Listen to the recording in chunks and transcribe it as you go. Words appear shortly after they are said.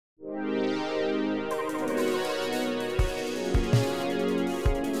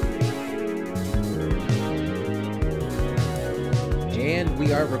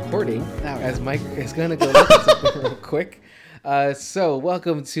start recording Now we as Mike is going to go look at something real quick. So,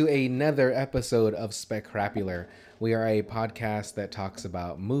 welcome to another episode of Specrapular. We are a podcast that talks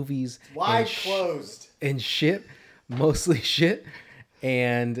about movies Wide closed. and shit, mostly shit.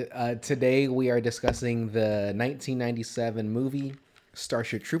 And today we are discussing the 1997 movie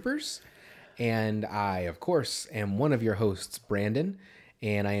Starship Troopers. And I, of course, am one of your hosts, Brandon.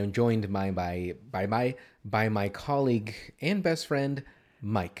 And I am joined by my colleague and best friend,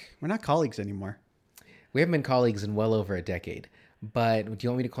 Mike. We're not colleagues anymore. We haven't been colleagues in well over a decade. But do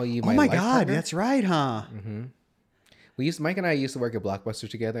you want me to call you my Oh my life God, partner? that's right, huh? Mike and I used to work at Blockbuster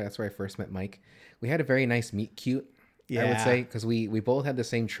together. That's where I first met Mike. We had a very nice meet cute, I would Yeah. say, because we both had the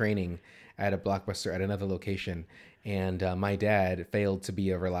same training at a Blockbuster at another location. And my dad failed to be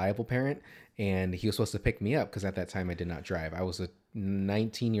a reliable parent, and he was supposed to pick me up because at that time I did not drive. I was a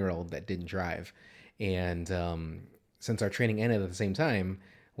 19-year-old that didn't drive. And since our training ended at the same time,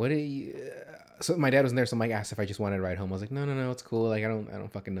 so my dad wasn't there, so Mike asked if I just wanted to ride home. I was like, no, it's cool. Like, I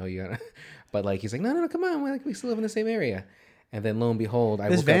don't fucking know you. But like, he's like, no, come on. We still live in the same area. And then lo and behold,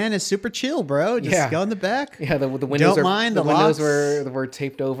 This van is super chill, bro. Just go in the back. Yeah, the windows Don't mind the the windows locks. were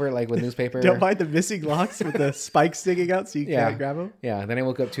taped over like with newspaper. Don't mind the missing locks with the spikes sticking out so you can't grab them. Yeah. Then I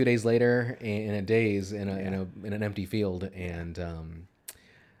woke up 2 days later in a daze in an empty field, and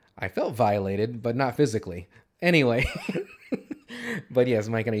I felt violated, but not physically. Anyway, but yes,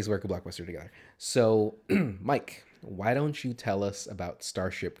 Mike and I used to work at Blockbuster together. So, Mike, why don't you tell us about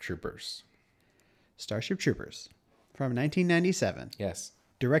Starship Troopers? Starship Troopers from 1997. Yes.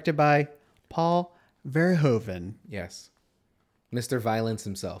 Directed by Paul Verhoeven. Yes. Mr. Violence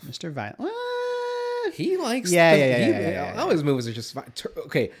himself. Mr. Violent. He likes... Yeah. All his movies are just...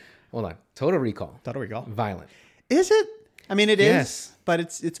 Okay, hold on. Total Recall. Total Recall. Violent. Is it? I mean, it Yes. is, but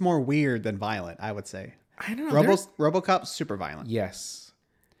it's more weird than violent, I would say. I don't know. RoboCop's super violent. Yes.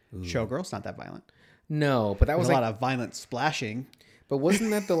 Showgirl's not that violent. No, but that was There's like... a lot of violent splashing. But wasn't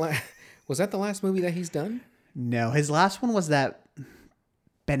that the last... Was that the last movie that he's done? No, his last one was that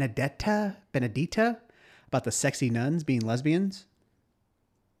Benedetta, about the sexy nuns being lesbians.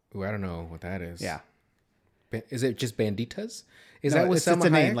 Ooh, I don't know what that is. Yeah. Is it just Banditas? Is No, that with it's Selma a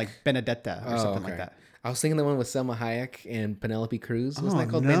Hayek? name like Benedetta or something like okay. that. I was thinking the one with Selma Hayek and Penelope Cruz. Wasn't that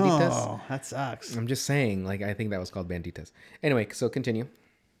called no, Banditas? that sucks. I'm just saying, like, I think that was called Banditas. Anyway, so continue.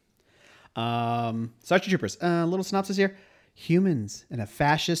 Starship Troopers. A little synopsis here. Humans in a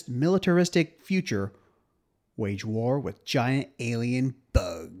fascist, militaristic future wage war with giant alien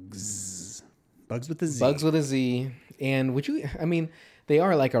bugs. Bugs with a Z. Bugs with a Z. And they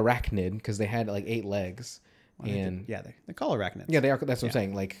are like arachnid because they had like 8 legs. And they call arachnids. yeah, they are. That's what I'm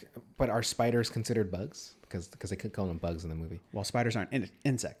saying. Like, but are spiders considered bugs? Because they could call them bugs in the movie. Well, spiders aren't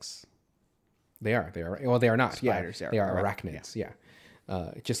insects. They are. Well, they are not. Spiders, Yeah, they they are are arachnids. Yeah.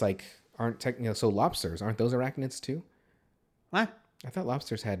 Just like so lobsters aren't those arachnids too? What? I thought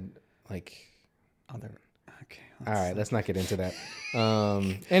lobsters had like. Okay. All right, let's not get into that.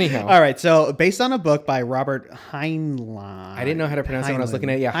 Anyhow, All right. So, based on a book by Robert Heinlein. I didn't know how to pronounce it when I was looking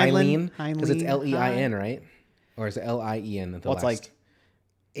at it. Yeah, Heinlein, because it's Heinlein. Lein, right? Or is it Lien? Well, it's like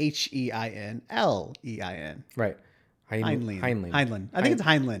Heinlein. right. Heinlein. I think it's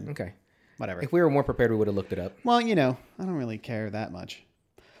Heinlein. Okay. Whatever. If we were more prepared, we would have looked it up. Well, I don't really care that much.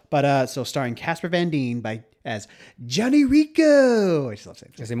 But so starring Casper Van Dien as Johnny Rico. I just love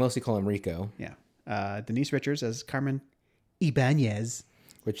saying As they mostly call him Rico, yeah. Denise Richards as Carmen Ibanez.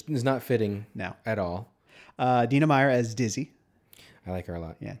 which is not fitting No. at all. Dina Meyer as Dizzy. I like her a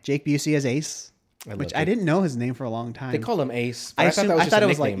lot. Yeah. Jake Busey as Ace. Which I didn't know his name for a long time. They called him Ace. But I thought that was just a it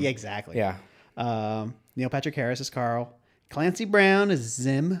was nickname. like, yeah, exactly. Yeah. Neil Patrick Harris as Carl. Clancy Brown as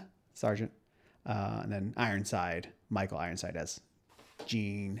Zim, Sergeant. And then Michael Ironside as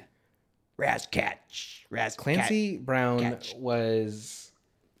Gene Razcatch. Clancy Brown was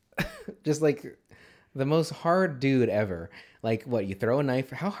just like the most hard dude ever. Like, what, you throw a knife?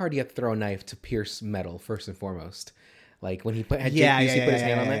 How hard do you have to throw a knife to pierce metal, first and foremost? Like, when he had Jake Busey put his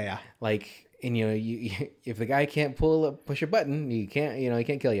hand on that? Yeah. Like, and you if the guy can't push a button, he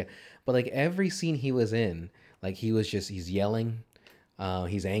can't kill you. But like every scene he was in, like he's yelling,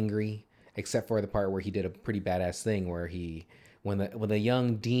 he's angry, except for the part where he did a pretty badass thing where when the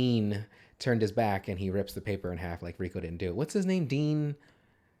young Dean turned his back and he rips the paper in half like Rico didn't do it. What's his name? Dean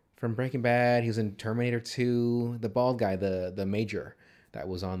from Breaking Bad. He was in Terminator 2. The bald guy, the major that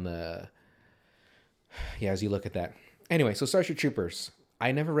was on the... Yeah, as you look at that. Anyway, so Starship Troopers.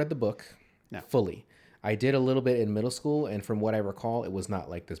 I never read the book fully. I did a little bit in middle school, and from what I recall, it was not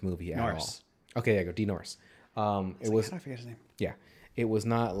like this movie at Norris. all. Okay, there you go, D. Norris. It was... I forget his name. Yeah, it was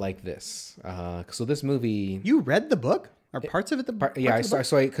not like this. So this movie... You read the book? Are parts of it the Yeah, parts of the book?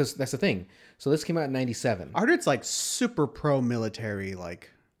 so I because that's the thing. So this came out in '97. I heard it's like super pro military. Like,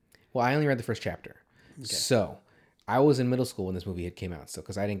 Well, I only read the first chapter. So I was in middle school when this movie had came out. So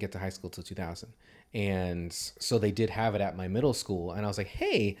because I didn't get to high school till 2000, and so they did have it at my middle school, and I was like,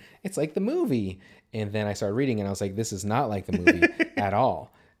 hey, it's like the movie. And then I started reading, and I was like, this is not like the movie at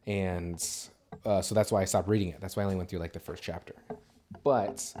all. And so that's why I stopped reading it. That's why I only went through like the first chapter.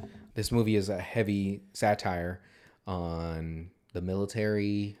 But this movie is a heavy satire on the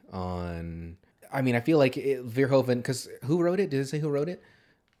military. I mean, I feel like Verhoeven, because who wrote it? Did it say who wrote it?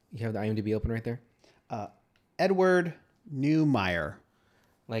 You have the IMDb open right there. Edward Neumeier.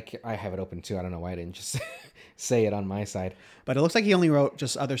 Like I have it open too. I don't know why I didn't just say it on my side. But it looks like he only wrote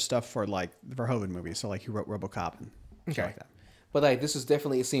just other stuff for like the Verhoeven movies. So like he wrote RoboCop and stuff like that. But like this is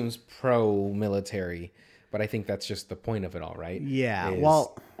definitely, it seems pro-military, but I think that's just the point of it all, right? Yeah.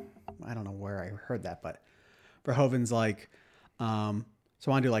 Well, I don't know where I heard that, but Verhoeven's like, so I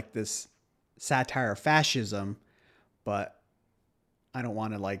want to do like this satire of fascism, but I don't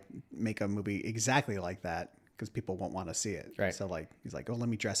want to like make a movie exactly like that because people won't want to see it. Right. So like he's like, oh, let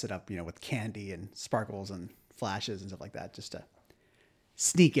me dress it up, with candy and sparkles and flashes and stuff like that, just to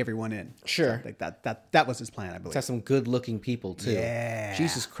sneak everyone in. Sure. So, like that was his plan, I believe. It has some good-looking people too. Yeah.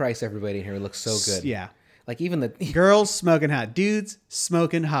 Jesus Christ, everybody in here looks so good. Yeah. Like even the Girls smoking hot, dudes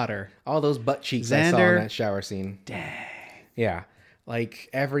smoking hotter. all those butt cheeks I saw Xander. in that shower scene. Dang. Yeah. Like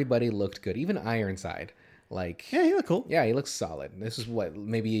everybody looked good. Even Ironside. Like Yeah, he looked cool. yeah, he looks solid. This is what,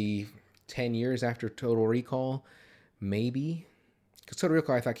 maybe 10 years after Total Recall, maybe? Because Total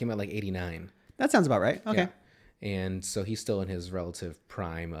Recall I thought came out like 89. That sounds about right. Okay. Yeah. And so he's still in his relative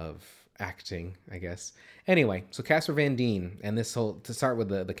prime of acting, I guess. Anyway, so Casper Van Dien and this whole, to start with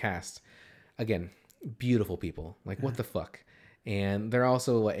the cast, again, beautiful people. Like, what the fuck? And they're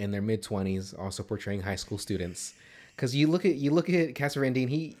also in their mid-20s, also portraying high school students. Because you look at Casper Van Dien,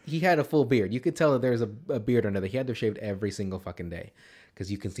 he had a full beard. You could tell that there's a beard under there. He had to have shaved every single fucking day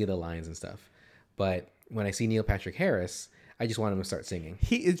because you can see the lines and stuff. But when I see Neil Patrick Harris, I just want him to start singing.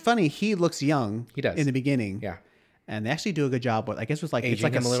 It's funny. He looks young. He does. In the beginning. Yeah. And they actually do a good job with, I guess, it's like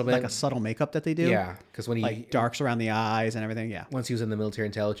Aging him a little bit. like a subtle makeup that they do. Yeah, because when he Like darks around the eyes and everything. Yeah. once he was in the military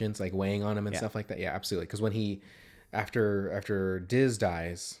intelligence, like weighing on him and Yeah. stuff like that. Yeah, absolutely. Because when he, after Diz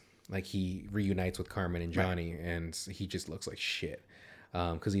dies, like he reunites with Carmen and Johnny, and he just looks like shit.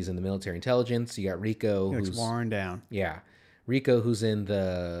 Because he's in the military intelligence. You got Rico, He looks who's worn down. yeah, Rico, who's in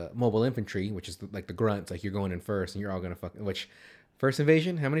the mobile infantry, which is like the grunts. Like you're going in first, and you're all gonna which first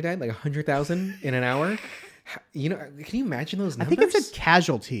invasion? How many died? Like 100,000 in an hour. Can you imagine those I numbers? think it said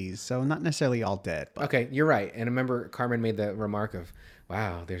casualties, so not necessarily all dead. But Okay, you're right. And remember, Carmen made the remark of,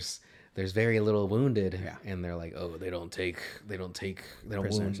 "Wow, there's very little wounded," Yeah. and they're like, "Oh, they don't wound.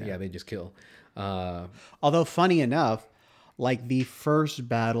 Prisoners, Yeah. yeah. They just kill." although funny enough, like the first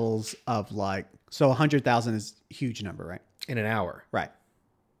battles of like, so 100,000 is a huge number, right? In an hour. Right.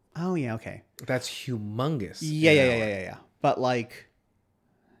 Oh yeah. Okay. That's humongous. Yeah, in yeah, an yeah, hour. yeah, yeah. But like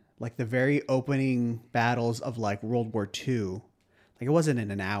the very opening battles of like World War II, like it wasn't in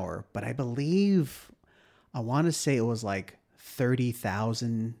an hour, but I believe I want to say it was like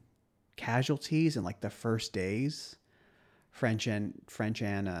 30,000 casualties in like the first days, French and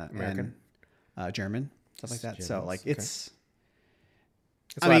American? and German stuff like that. So Germans, like okay. it's.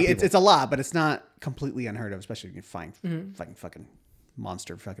 It's a I lot mean, of people. it's a lot, but it's not completely unheard of, especially if you find fucking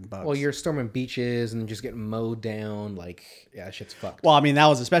monster fucking bugs. Well, you're storming beaches and just getting mowed down. Like, yeah, that shit's fucked. Well, I mean, that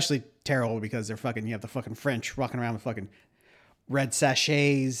was especially terrible because you have the fucking French walking around with fucking red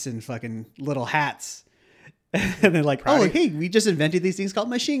sachets and fucking little hats. And they're like, oh, hey, we just invented these things called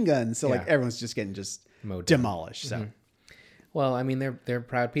machine guns. So like Yeah. everyone's just getting Mowed down. demolished. So Well, I mean, they're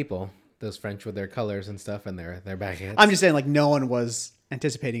proud people. Those French with their colors and stuff and their baguettes. I'm just saying, like, no one was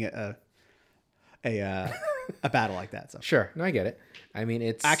anticipating a battle like that. So Sure. No, I get it. I mean,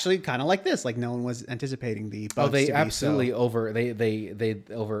 it's actually kind of like this. Like no one was anticipating the bugs. Oh, they to absolutely be they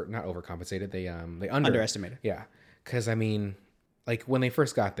over not overcompensated. They underestimated. Yeah, because I mean, like when they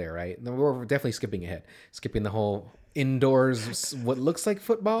first got there, right? We're definitely skipping ahead, skipping the whole indoors. What looks like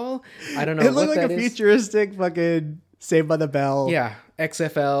football? I don't know. It looked what like that a is. futuristic fucking Saved by the Bell. Yeah,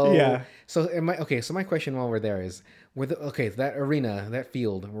 XFL. Yeah. So So my question while we're there is, that arena, that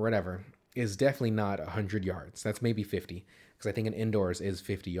field, or whatever, is definitely not 100 yards. That's maybe 50, because I think an indoors is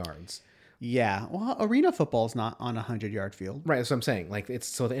 50 yards. Yeah. Well, arena football is not on a 100-yard field. Right, that's what I'm saying. Like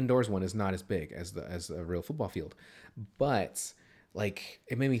the indoors one is not as big as a real football field, but like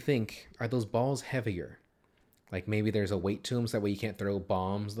it made me think: are those balls heavier? Like maybe there's a weight to them, so that way you can't throw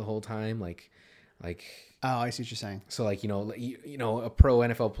bombs the whole time. Like Like, Oh, I see what you're saying. so like, you know, a pro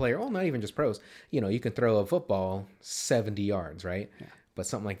NFL player, oh, not even just pros, you know, you can throw a football 70 yards, right? Yeah. But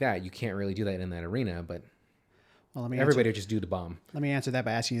something like that, you can't really do that in that arena, but Well, everybody would just do the bomb. Let me answer that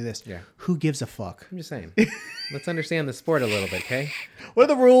by asking you this. Yeah. Who gives a fuck? I'm just saying. Let's understand the sport a little bit, okay? What are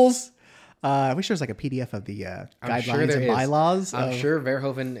the rules? I wish there was like a PDF of the I'm guidelines sure there and is. bylaws. I'm of sure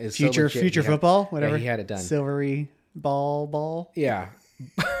Verhoeven is so future legit, he had- football, whatever. Yeah, he had it done. Silvery ball. Yeah.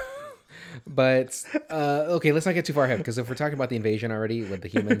 But okay, let's not get too far ahead, because if we're talking about the invasion already with the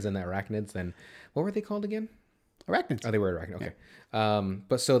humans and the arachnids, then what were they called again? Arachnids. Oh, they were arachnid. Okay.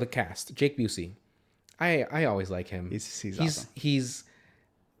 But so the cast, Jake Busey, I always like him. He's awesome. He's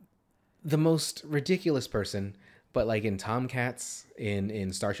the most ridiculous person, but like in Tomcats,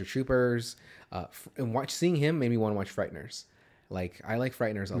 in Starship Troopers, and seeing him made me want to watch Frighteners. Like, I like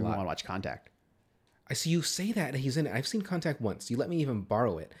Frighteners a We lot. want to watch Contact. I see you say that he's in it. I've seen Contact once. You let me even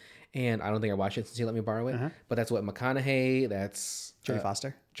borrow it, and I don't think I watched it since you let me borrow it. But that's what McConaughey. That's Jodie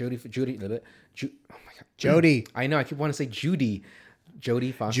Foster. Judy. Oh my god, Jodie. I know. I keep wanting to say Judy.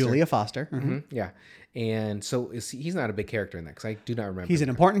 Jodie Foster. Julia Foster. Mhm, yeah. And so he's not a big character in that, because I do not remember. He's an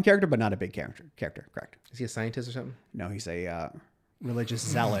important character, but not a big character. Correct. Is he a scientist or something? No, he's a religious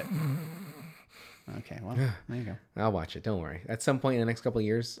zealot. Okay, well, there you go. I'll watch it. Don't worry. At some point in the next couple of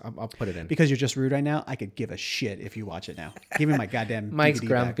years, I'll put it in. Because you're just rude right now, I could give a shit if you watch it now. Give me my goddamn Mike's DVD back.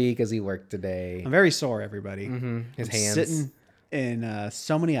 grumpy because he worked today. I'm very sore, everybody. His I'm hands. sitting in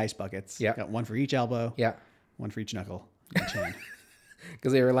so many ice buckets. Yeah. Got one for each elbow. Yeah. One for each knuckle. Each hand.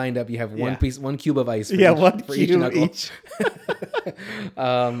 Because they were lined up. You have Yeah. one cube of ice. For Yeah, each, one for each cube knuckle. each.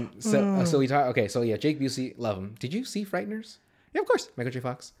 So we talk. Okay, so yeah, Jake Busey, love him. Did you see Frighteners? Yeah, of course. Michael J.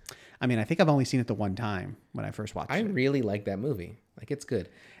 Fox. I mean, I think I've only seen it the one time when I first watched I it. really like that movie. Like, it's good.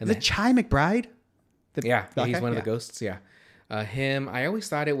 And Is it Chi McBride? yeah, the he's guy? one of Yeah. the ghosts. Yeah, him. I always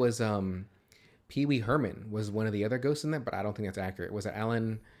thought it was Pee Wee Herman was one of the other ghosts in that, but I don't think that's accurate. Was it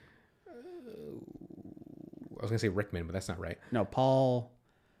Alan? I was gonna say Rickman, but that's not right. No, Paul.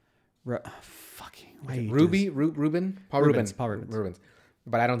 Fucking. Why you Ruby, just- Ruben, Paul Rubens, Rubens, Paul Rubens. Rubens.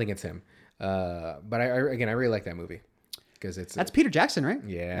 But I don't think it's him. But I really like that movie because it's That's Peter Jackson, right?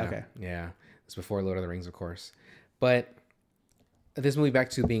 yeah, Okay. yeah. It's before Lord of the Rings, of course. But this movie, back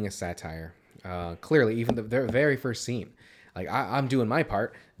to being a satire, clearly, even the very first scene, like I'm doing my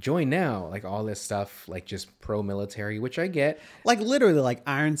part. Join now, like all this stuff, like just pro-military, which I get. Like literally, like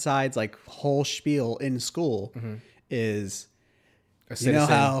Ironside's like whole spiel in school is, A you know citizen.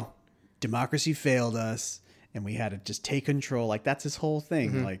 how democracy failed us and we had to just take control. Like that's his whole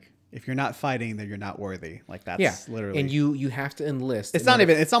thing. Like if you're not fighting, then you're not worthy. Like that's Yeah, literally. and you have to enlist. it's in not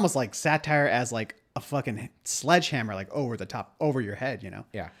order- even. It's almost like satire as like a fucking sledgehammer, like over the top, over your head. You know.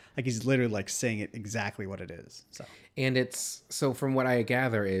 Yeah. Like he's literally like saying it exactly what it is. So. And it's so from what I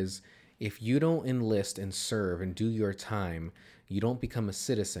gather is if you don't enlist and serve and do your time, you don't become a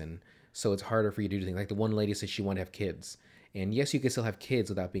citizen. So it's harder for you to do things. Like the one lady said she wanted to have kids. And yes, you can still have kids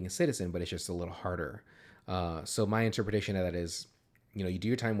without being a citizen, but it's just a little harder. So my interpretation of that is, you know, you do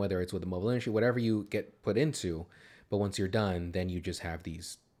your time, whether it's with the mobile industry, whatever you get put into, but once you're done, then you just have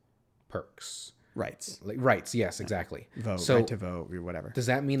these perks. Rights. Like rights, yes, exactly. Vote. So right to vote or whatever. does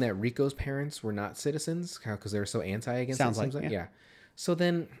that mean that Rico's parents were not citizens because they were so anti against Sounds it? like, Seems yeah. So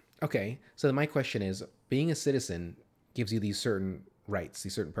then, okay. So then my question is, being a citizen gives you these certain rights,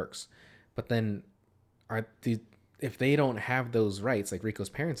 these certain perks, but then if they don't have those rights, like Rico's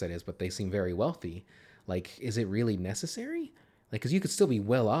parents, that is, but they seem very wealthy, like, is it really necessary? Like, because you could still be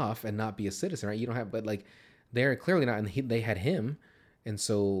well off and not be a citizen, right? You don't have, but like, they're clearly not, and they had him. And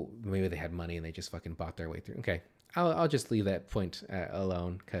so maybe they had money and they just fucking bought their way through. Okay, I'll just leave that point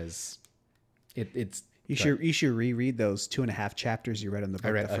alone because it's. You should reread those 2.5 chapters you read in the book I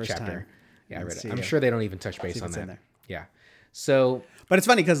read the a first chapter. time. Yeah, I read it. See I'm it. sure they don't even touch base if on it's in that. there. Yeah. So But it's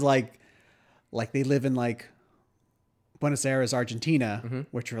funny because like they live in like Buenos Aires, Argentina,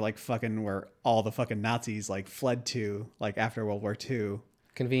 which were like fucking where all the fucking Nazis like fled to like after World War II.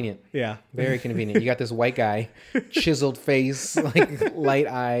 convenient. Yeah. Very convenient. You got this white guy, chiseled face, like light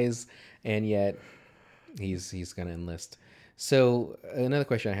eyes, and yet he's gonna enlist. So another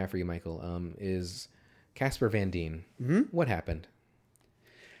question I have for you, Michael, is Casper Van Dien. What happened?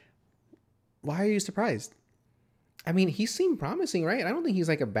 Why are you surprised? I mean, he seemed promising, right? I don't think he's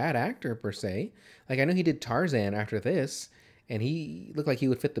like a bad actor per se. Like, I know he did Tarzan after this, and he looked like he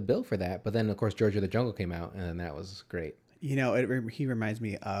would fit the bill for that. But then, of course, George of the Jungle came out, and that was great. You know, he reminds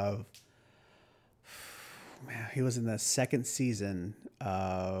me of. Man, he was in the second season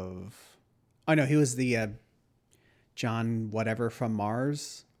of. Oh no, he was the John whatever from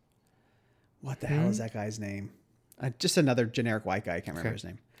Mars. What the hell is that guy's name? Just another generic white guy. I can't remember his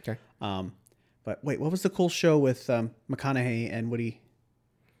name. Okay. But wait, what was the cool show with McConaughey and Woody?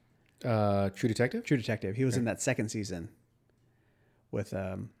 True Detective. True Detective. He was in that second season with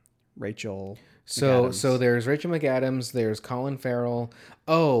Rachel. So McAdams. there's Rachel McAdams. There's Colin Farrell.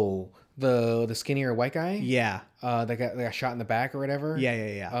 Oh, the skinnier white guy. Yeah. That got shot in the back or whatever.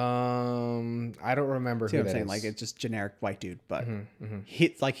 Yeah. I don't remember See who what I'm that saying? is. Like it's just generic white dude, but Mm-hmm.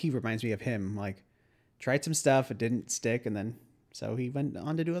 he reminds me of him. Like tried some stuff, it didn't stick, and then so he went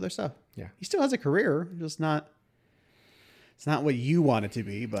on to do other stuff. Yeah. He still has a career, just not. It's not what you want it to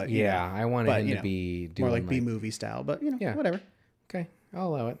be, but you Yeah, know, I wanted but, him you to know, be doing more like B movie style, but you know, Yeah. whatever. Okay, I'll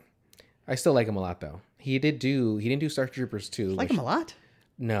allow it. I still like him a lot though. He didn't do Star Troopers 2. Like him a lot.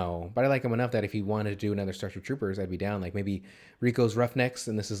 No, but I like him enough that if he wanted to do another Star Troopers, I'd be down. Like maybe Rico's Roughnecks,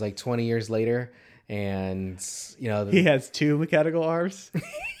 and this is like 20 years later, and you know He has two mechanical arms,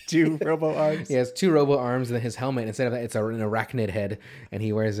 two robo arms. he has 2 robo arms and his helmet. Instead of that, it's an arachnid head, and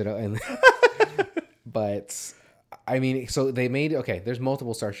he wears it. And but I mean, so they made there's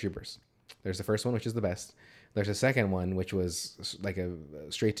multiple Star Troopers. There's the first one, which is the best. There's a second one, which was like a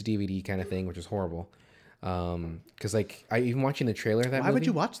straight to DVD kind of thing, which was horrible. Because like I even watching the trailer of that. Why would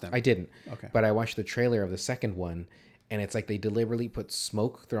you watch them? I didn't. Okay. But I watched the trailer of the second one, and it's like they deliberately put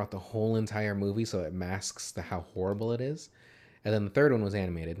smoke throughout the whole entire movie, so it masks how horrible it is. And then the third one was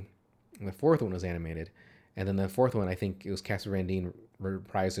animated, and the fourth one was animated, and then the fourth one I think it was Casper Van Dien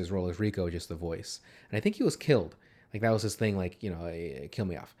reprised his role as Rico, just the voice, and I think he was killed. Like that was his thing, like kill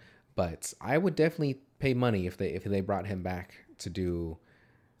me off. But I would definitely pay money if they brought him back to do.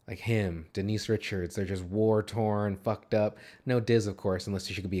 Like him, Denise Richards, they're just war torn, fucked up. No Diz, of course, unless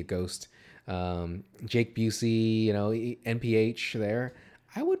she could be a ghost. Jake Busey, NPH there.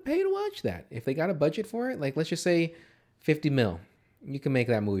 I would pay to watch that if they got a budget for it. Like let's just say 50 mil. You can make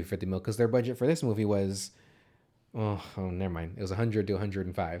that movie 50 mil because their budget for this movie was, never mind. It was 100 to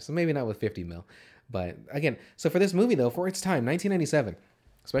 105. So maybe not with 50 mil. But again, so for this movie though, for its time, 1997,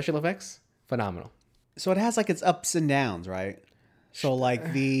 special effects, phenomenal. So it has like its ups and downs, right? So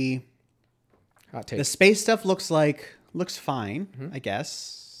like the Hot take. the space stuff looks fine, I guess.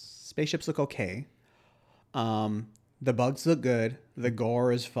 Spaceships look okay. The bugs look good. The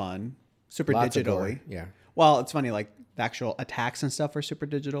gore is fun. Super Lots of gore, digitally. yeah. Well, it's funny, like the actual attacks and stuff are super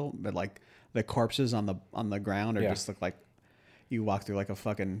digital, but like the corpses on the ground are Yeah. just look like you walk through like a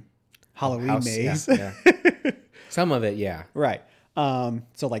fucking Halloween House, maze. yeah. Some of it, yeah. Right.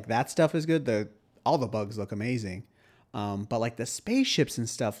 So like that stuff is good. All the bugs look amazing. But like the spaceships and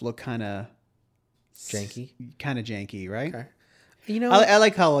stuff look kind of Janky. right? Okay. You I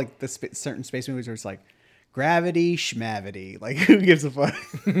like how like the certain space movies where it's like gravity, schmavity. Like who gives a fuck?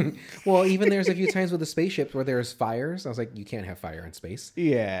 well, even there's a few times with the spaceships where there's fires. I was like, you can't have fire in space.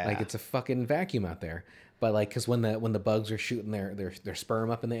 Yeah. Like it's a fucking vacuum out there. But like, because when the bugs are shooting their sperm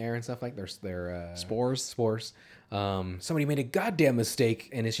up in the air and stuff like their spores. Somebody made a goddamn mistake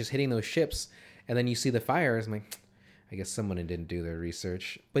and it's just hitting those ships. And then you see the fires. I'm like, I guess someone didn't do their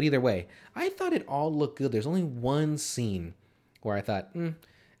research. But either way, I thought it all looked good. There's only one scene where I thought, and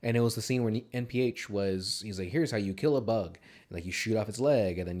it was the scene where NPH he's like, here's how you kill a bug. And like you shoot off its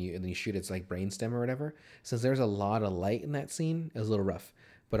leg and then you shoot its like brainstem or whatever. Since there's a lot of light in that scene, it was a little rough.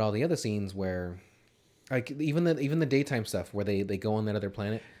 But all the other scenes where, like even the daytime stuff where they go on that other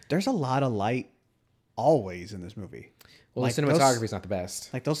planet. There's a lot of light always in this movie. Well, like the cinematography's not the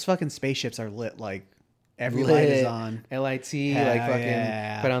best. Like those fucking spapeships are lit like every light is on. LIT, Hell like fucking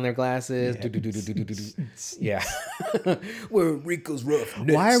yeah. put on their glasses. Yeah. Yeah. We're Rico's rough.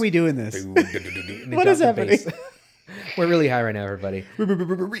 Why are we doing this? What What is happening? We're really high right now, everybody.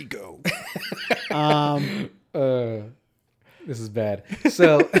 Rico. This is bad.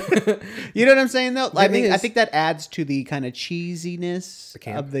 So, You know what I'm saying though? I There think is. that adds to the kind of cheesiness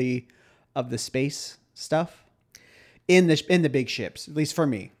camp. of the space stuff in the big ships, at least for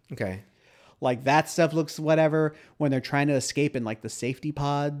me. okay. Like that stuff looks whatever when they're trying to escape in like the safety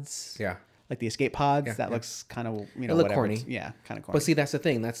pods. Yeah. Like the escape pods, Yeah, that yeah. looks kind of look whatever. corny. Yeah, kind of corny. But see, that's the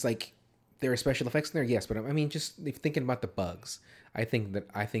thing. That's like there are special effects in there, yes. But I mean, just if thinking about the bugs, I think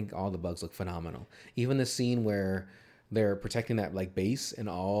all the bugs look phenomenal. Even the scene where they're protecting that like base and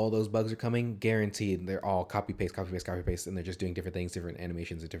all those bugs are coming, guaranteed they're all copy paste, and they're just doing different things, different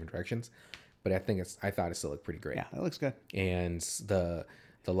animations in different directions. But I thought it still looked pretty great. yeah, that looks good. And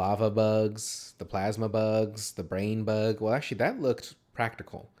the lava bugs, the plasma bugs, the brain bug. Well, actually, that looked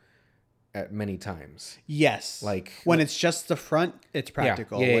practical at many times. Yes, Like when it's just the front, it's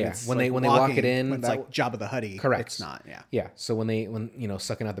practical. Yeah. When it's When like they walk walking, it in, when it's that like Jabba the Hutt, correct. It's not. Yeah, Yeah. So when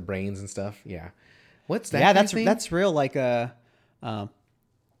sucking out the brains and stuff. Yeah. What's that? yeah. guy's name? That's real. Like handsome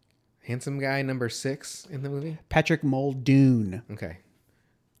guy number 6 in the movie. Patrick Muldoon. Okay.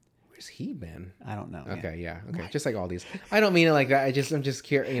 Where's he been? I don't know. Okay, yeah. Okay. Just like all these. I don't mean it like that. I'm just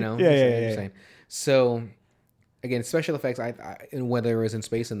curious, you know. Yeah. Saying. So again, special effects, and whether it was in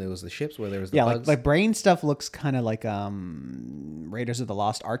space and there was the ships, whether it was the bugs. Like brain stuff looks kind of like Raiders of the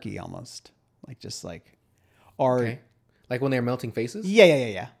Lost Arky almost. Like just like or okay. Like when they're melting faces?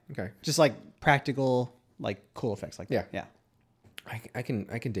 Yeah. Okay. Just like practical like cool effects like that. Yeah. I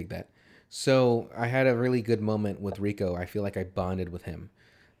can dig that. So I had a really good moment with Rico. I feel like I bonded with him.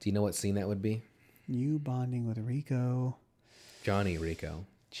 Do you know what scene that would be? You bonding with Rico. Johnny Rico.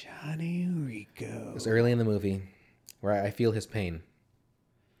 It's early in the movie where I feel his pain.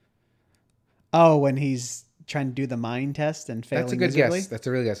 Oh, when he's trying to do the mind test and failing. That's a good miserably? guess. That's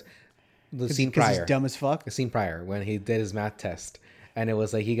a really guess. The scene Because prior. he's dumb as fuck. The scene prior when he did his math test. And it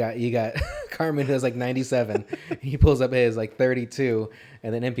was like you got Carmen who was like 97. He pulls up his like 32,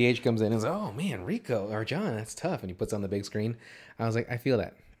 and then MPH comes in and is like, oh man, Rico or John, that's tough. And he puts on the big screen. I was like, I feel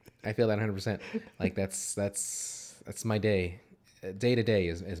that 100%. Like that's my day. Day to day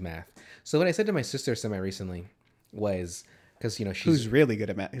is math. So what I said to my sister semi recently was because who's really good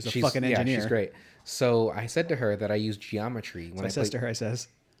at math. He's a fucking engineer. Yeah, she's great. So I said to her that I use geometry when I says to her, I says,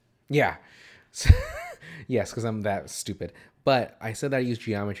 yeah. Yes, because I'm that stupid. But I said that I use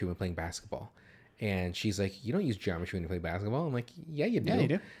geometry when playing basketball. And she's like, you don't use geometry when you play basketball. I'm like, yeah, you do. Yeah, you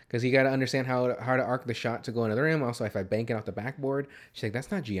do. Because you got to understand how to arc the shot to go into the rim. Also, if I bank it off the backboard. She's like,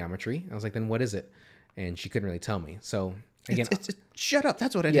 that's not geometry. I was like, then what is it? And she couldn't really tell me. So, again. Shut up.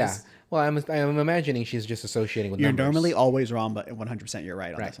 That's what it is. Yeah. Well, I'm imagining she's just associating with You're numbers. normally always wrong, but 100% you're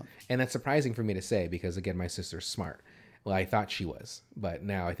right on this one. And that's surprising for me to say because, again, my sister's smart. Well, I thought she was. But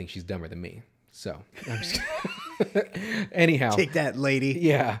now I think she's dumber than me. So, I'm just anyhow. Take that, lady.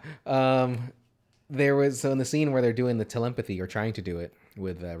 Yeah. There was in the scene where they're doing the telepathy or trying to do it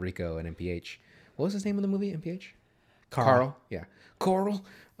with Rico and MPH. What was his name in the movie? MPH? Carl. Yeah. Coral.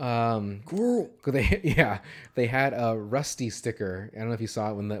 Coral. They had a Rusty sticker. I don't know if you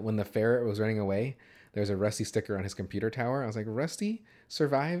saw it when the ferret was running away. There's a Rusty sticker on his computer tower. I was like, Rusty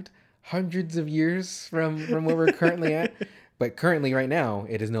survived hundreds of years from where we're currently at. But currently, right now,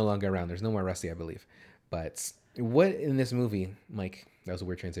 it is no longer around. There's no more Rusty, I believe. But what in this movie, Mike, that was a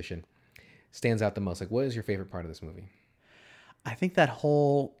weird transition, stands out the most? Like, what is your favorite part of this movie? I think that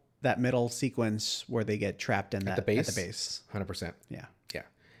middle sequence where they get trapped in at the base. 100%. Yeah. Yeah.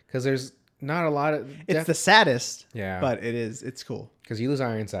 Because there's not a lot of... It's the saddest. Yeah. But it's cool. Because you lose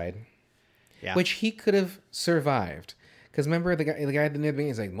Ironside. Yeah. Which he could have survived. Because remember, the guy at the beginning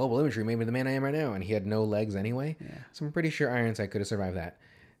is like, mobile imagery made me the man I am right now. And he had no legs anyway. Yeah. So I'm pretty sure Ironside could have survived that.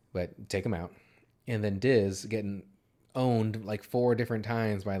 But take him out. And then Diz getting owned like 4 different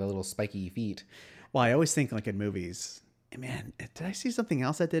times by the little spiky feet. Well, I always think like in movies, man, did I see something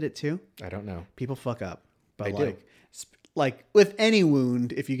else that did it too? I don't know. People fuck up. But they do. Like with any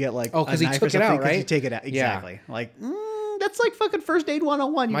wound, if you get like because he took it out, right? You take it out. Exactly. Yeah. Like, that's like fucking first aid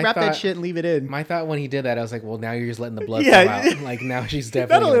 101. You wrap that shit and leave it in. My thought when he did that, I was like, well, now you're just letting the blood flow out. Like now she's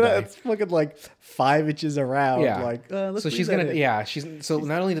definitely not only gonna that, die. it's fucking like 5 inches around. Yeah. Like, let's so she's leave that gonna. in. Yeah. So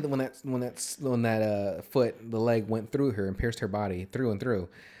not only did when that foot, the leg went through her and pierced her body through and through,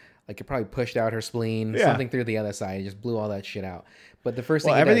 like it probably pushed out her spleen, something through the other side. It just blew all that shit out. But the first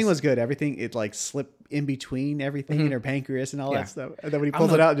thing everything was good. Everything it like slipped in between everything in her pancreas and all that stuff. And then when he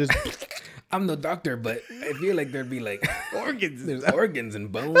pulls it out, just I'm no doctor, but I feel like there'd be like organs. There's organs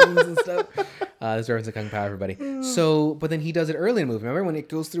and bones and stuff. This reference to Kung Pao, everybody. So, but then he does it early in the movie. Remember when it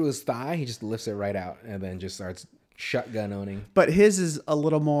goes through his thigh, he just lifts it right out and then just starts shotgun owning. But his is a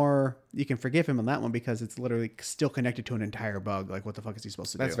little more. You can forgive him on that one because it's literally still connected to an entire bug. Like, what the fuck is he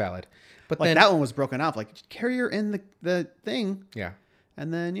supposed to do? That's valid. But like then that one was broken off. Like carry her in the thing. Yeah.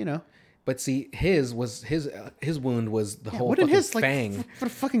 And then But see, his wound was the whole wouldn't fucking his fang. would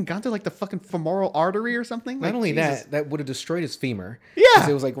have fucking gone through like the fucking femoral artery or something? Not like, only Jesus. that would have destroyed his femur. Yeah. 'Cause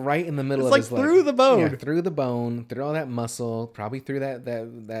it was like right in the middle of like his leg. through the bone. Yeah, through the bone, through all that muscle, probably through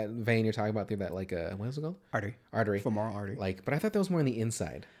that vein you're talking about, through that like what is it called? Artery. Femoral artery. Like, but I thought that was more on the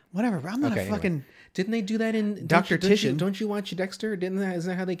inside. Whatever. But I'm not a fucking. Anyway. Didn't they do that in Dr. Titian? Don't you watch Dexter? Isn't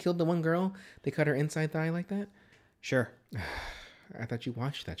that how they killed the one girl? They cut her inside thigh like that. Sure. I thought you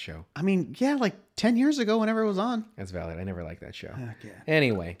watched that show. I mean, yeah, like 10 years ago, whenever it was on. That's valid. I never liked that show. Okay.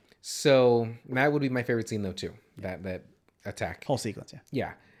 Anyway, so that would be my favorite scene though too. That attack. Whole sequence, yeah.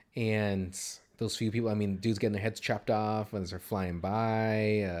 Yeah, and those few people. I mean, dudes getting their heads chopped off when they're flying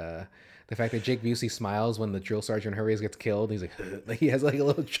by. The fact that Jake Busey smiles when the drill sergeant Hurries gets killed. He's like, like he has like a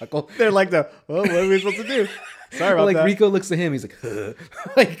little chuckle. They're like what are we supposed to do? Sorry about like that. Rico looks at him. He's like,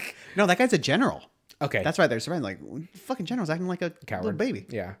 like no, that guy's a general. Okay, That's why they're surrounded. Like fucking general's acting like a coward little baby.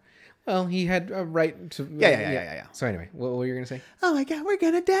 Yeah. Well, he had a right to. Yeah. So anyway, what were you gonna say? Oh my god, we're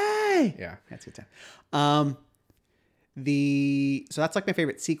gonna die. Yeah. That's a good time. So that's like my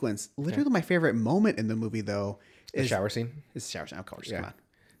favorite sequence. Literally, my favorite moment in the movie though The is shower scene. the shower scene. Of course, Yeah. come on.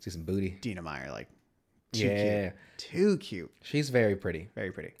 See some booty. Dina Meyer, like too Yeah. cute, too cute, She's very pretty.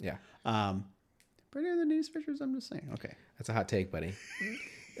 very pretty. Yeah. Prettier than Denise Richards. I'm just saying. Okay. That's a hot take, buddy.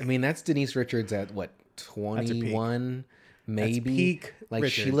 I mean, that's Denise Richards at what, 21, maybe. peak Like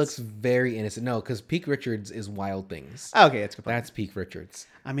she Richards. looks very innocent. No, because peak Richards is Wild Things. Okay, it's good. That's peak Richards.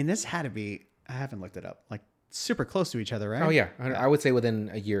 I mean, this had to be. I haven't looked it up. Like super close to each other, right? Oh yeah, I would say within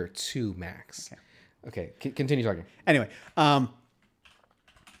a year or two max. Okay, continue talking. Anyway,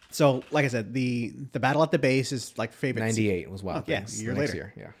 so like I said, the battle at the base is like favorite. 98 was Wild yeah, Things. a year the next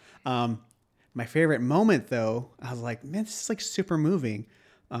later. year. Yeah. My favorite moment, though, I was like, man, this is like super moving.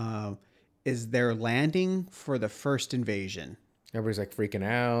 Is their landing for the first invasion? Everybody's like freaking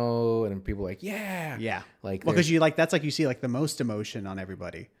out, and people are like, yeah, Yeah, like well, because you like that's like you see like the most emotion on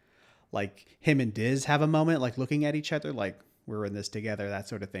everybody. Like him and Diz have a moment, like looking at each other, like we're in this together, that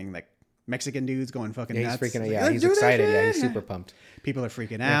sort of thing. Like Mexican dudes going fucking yeah, nuts. he's freaking out. Like, Yeah, "Let's he's do this excited. Yeah, shit!" he's super pumped. People are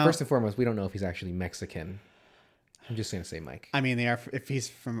freaking Now, out. first and foremost, we don't know if he's actually Mexican. I'm just gonna say Mike. I mean, they are if he's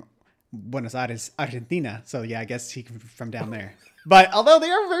from Buenos Aires, Argentina. So yeah, I guess he can from down there. But although they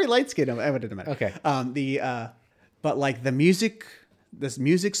are very light skinned, I would admit. Okay. But like the music, this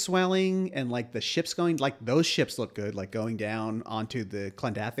music swelling and like the ships going, like those ships look good, like going down onto the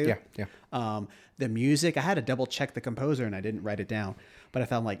Clendathu. Yeah. The music, I had to double check the composer and I didn't write it down, but I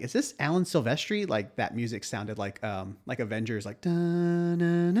thought like, is this Alan Silvestri? Like that music sounded like Avengers, like. Da,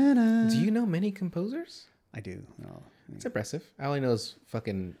 na, na, na. Do you know many composers? I do. Oh, It's impressive. I only know is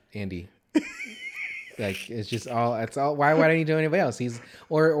fucking Andy. Like it's just all. It's all. Why would I need to know anybody else? He's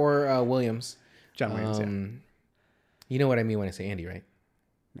or Williams. John Williams. Yeah. You know what I mean when I say Andy, right?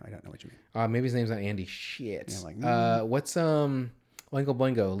 No, I don't know what you mean. Maybe his name's not Andy. Shit. Yeah, like, What's Oingo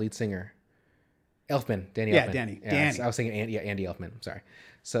Boingo lead singer? Elfman. Danny Yeah, Elfman. Danny. Yeah, Danny. I was thinking Andy. Yeah, Andy Elfman. I'm sorry.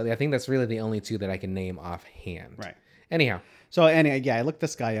 So I think that's really the only two that I can name offhand. Right. Anyhow. So anyway, yeah, I looked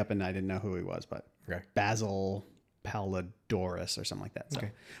this guy up and I didn't know who he was, but Okay. Basil Palladorus or something like that. So,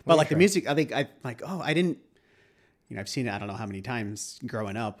 Okay. but like the music, I think I like. Oh, I didn't. I've seen it. I don't know how many times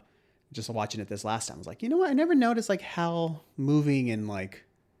growing up. Just watching it this last time, I was like, you know what? I never noticed like how moving and like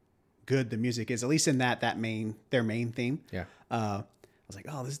good the music is. At least in their main theme. Yeah. I was like,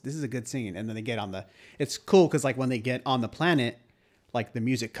 oh, this is a good scene. And then they get on the. It's cool because like when they get on the planet, like the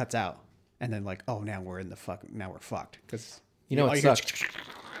music cuts out, and then like, oh, now we're fucked because You know what hear sucks?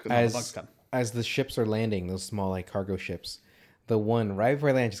 all the bugs come. As the ships are landing, those small like cargo ships, the one right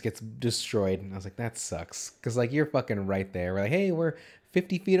before land just gets destroyed. And I was like, that sucks. Because like you're fucking right there. We're like, hey, we're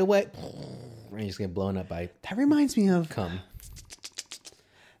 50 feet away. And you just get blown up by That reminds me of cum.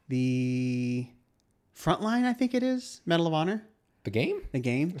 the Frontline, I think it is Medal of Honor, The game? the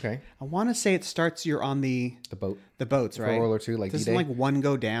game. Okay. I want to say it starts. You're on the The boat. boats, For right? World War II, like doesn't D-Day? like one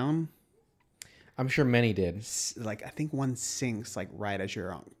go down. I'm sure many did. Like I think one sinks like right as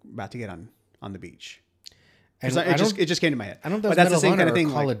you're about to get on the beach. And It just came to my head. I don't know if But that's that's the same Medal of kind Honor of or thing.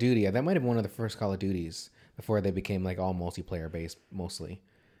 Call Like, of Duty. That might have been one of the first Call of Duties before they became like all multiplayer based mostly.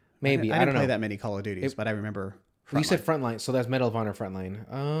 Maybe. I I didn't don't play know. that many Call of Duties, but I remember. You said Frontline. Frontline, so that's Medal of Honor Frontline.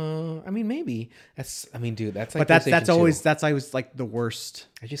 I mean, maybe dude, that's like. But that's PlayStation 2. always like the worst,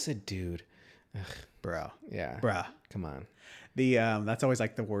 I just said, dude. bro. Yeah. Bruh. Come on. The that's always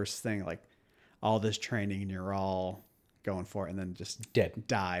like the worst thing. Like all this training and you're all going for it, and then just Dead.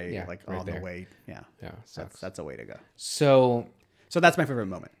 die Yeah, like right on there. the way. Yeah, Yeah. Sucks. that's a way to go. So So that's my favorite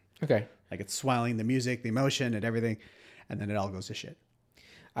moment. okay, Like it's swelling, the music, the emotion, and everything, and then it all goes to shit.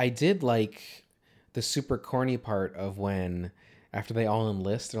 I did like the super corny part of when after they all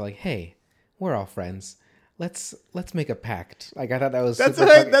enlist, they're like, "Hey, we're all friends. Let's make a pact." Like I thought that was That's super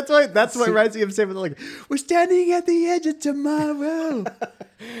what fucking- that's what reminds me of saying like we're standing at the edge of tomorrow.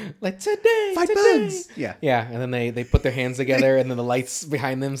 like today, Fight today. bugs. Yeah. Yeah, and then they put their hands together, and then the lights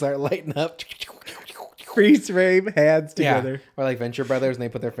behind them start lighting up. Freeze frame, hands together. Yeah, or like Venture Brothers, and they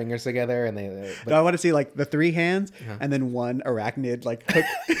put their fingers together, and they No, I want to see like the three hands and then one arachnid like hook.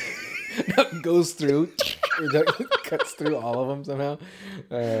 goes through, cuts through all of them somehow.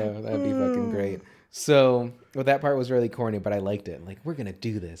 That'd be fucking great. So, well, that part was really corny, but I liked it. Like, we're gonna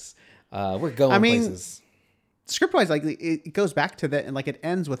do this. We're going places. Script wise, like it goes back to that and like it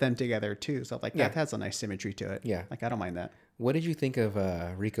ends with them together too. So like Yeah. that has a nice symmetry to it. Yeah. Like I don't mind that. What did you think of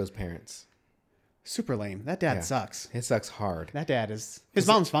Rico's parents? Super lame. That dad Yeah. sucks. It sucks hard. That dad is his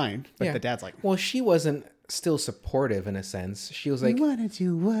mom's fine, but Yeah. the dad's like, Well, she wasn't still supportive in a sense. She was like, "You want to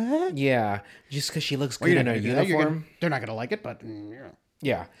do what? yeah, just because she looks Well, good you're in not her gonna do that. uniform. They're not gonna like it, but yeah.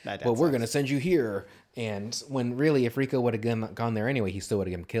 Yeah. That Well, we're sucks. gonna send you here, and when really, if Rico would have gone there anyway, he still would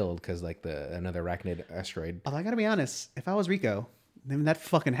have been killed because like another arachnid asteroid. Although I gotta be honest, if I was Rico, in that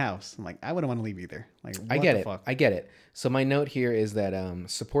fucking house, I'm like, I wouldn't want to leave either. Like, what I get the it. fuck? I get it. So my note here is that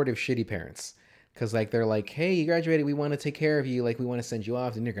supportive shitty parents, because like they're like, hey, you graduated, we want to take care of you, like we want to send you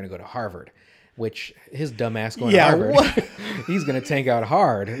off, and you're gonna go to Harvard, which his dumb ass going Yeah, to Harvard, what? He's gonna tank out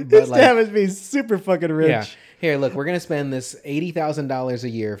hard. But This like, dad must be super fucking rich. yeah, here, look, we're gonna spend this $80,000 a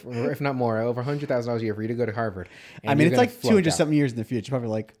year, or if not more, over $100,000 a year for you to go to Harvard. I mean, it's like 200 something years in the future, probably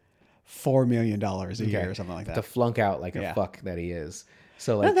like $4 million a year or something like that. To flunk out like Yeah. a fuck that he is.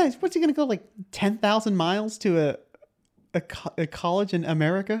 So What like, guys, what's he gonna go like 10,000 miles to a college in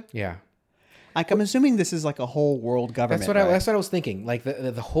America? yeah. Like, I'm assuming this is like a whole world government. That's what I was thinking. Like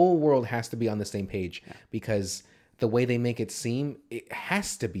the whole world has to be on the same page because the way they make it seem, it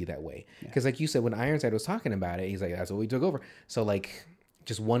has to be that way. Because like you said, when Ironside was talking about it, he's like, that's what we took over. So like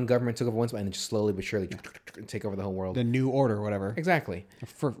just one government took over once and then just slowly but surely take over the whole world. the New Order or whatever. Exactly.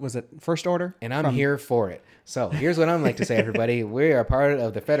 Was it First Order? And I'm here for it. So here's what I'm like to say, everybody. We are part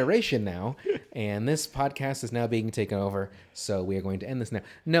of the Federation now, and this podcast is now being taken over. So we are going to end this now.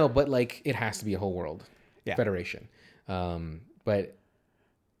 No, but like it has to be a whole world Federation. But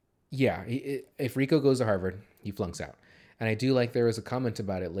yeah, if Rico goes to Harvard, he flunks out. And I do like there was a comment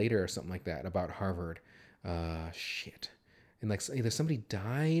about it later or something like that about Harvard. Shit. And like either somebody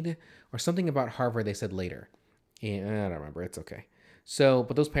died or something about Harvard they said later. And I don't remember. It's okay. So,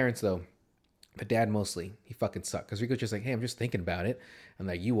 but those parents though, the dad mostly, he fucking sucked. Because Rico's just like, hey, I'm just thinking about it. I'm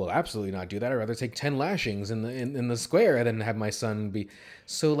like, you will absolutely not do that. I'd rather take 10 lashings in the square than have my son be.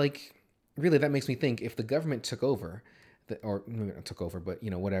 So like, really, that makes me think if the government took over, or maybe not took over, but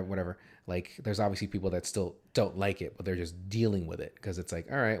you know, whatever. Like, there's obviously people that still don't like it, but they're just dealing with it because it's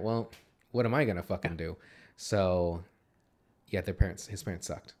like, all right, well, what am I gonna fucking do? So, yeah, his parents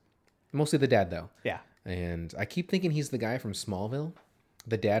sucked. Mostly the dad though. Yeah. And I keep thinking he's the guy from Smallville,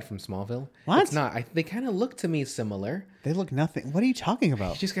 the dad from Smallville. What? It's not. They kind of look to me similar. They look nothing. What are you talking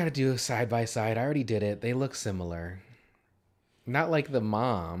about? You just got to do side by side. I already did it. They look similar. Not like the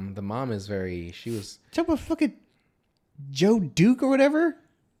mom. The mom is she was. Talk about fucking Joe Duke or whatever.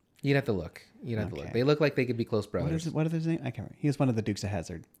 You'd have to look. They look like they could be close brothers. What is his name? I can't remember. He was one of the Dukes of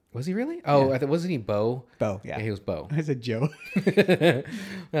Hazzard. Was he really? Oh, wasn't he Bo? Bo, yeah. He was Bo. I said Joe.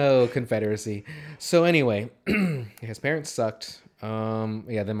 Oh, Confederacy. So anyway, his parents sucked.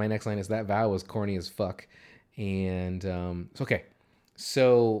 Then my next line is that vow was corny as fuck. And okay.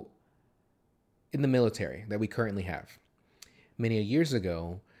 So in the military that we currently have, many years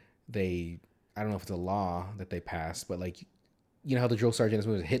ago, I don't know if it's a law that they passed, but like, you know how the drill sergeant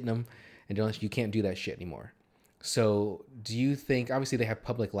was hitting them and you can't do that shit anymore. So do you think, obviously they have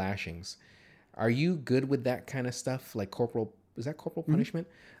public lashings. Are you good with that kind of stuff? Like is that corporal punishment?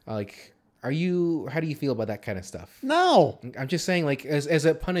 How do you feel about that kind of stuff? No. I'm just saying like as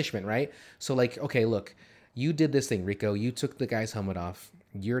a punishment, right? So like, okay, look, you did this thing, Rico, you took the guy's helmet off.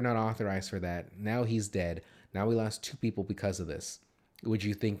 You're not authorized for that. Now he's dead. Now we lost 2 people because of this. Would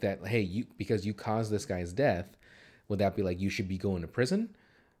you think that, hey, because you caused this guy's death, would that be like you should be going to prison?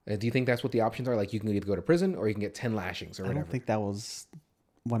 Do you think that's what the options are? Like you can either go to prison or you can get 10 lashings or whatever. I don't think that was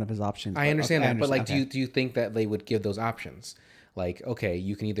one of his options. I understand that, but like, okay. do you think that they would give those options? Like, okay,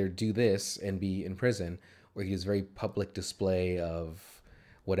 you can either do this and be in prison, or use very public display of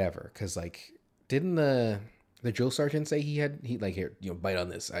whatever. Because like, didn't the drill sergeant say he like here, bite on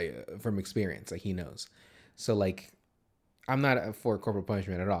this? From experience, like he knows. So like, I'm not for corporal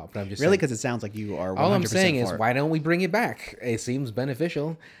punishment at all, but I'm just really saying, because it sounds like you are. 100% all I'm saying is, for it. why don't we bring it back? It seems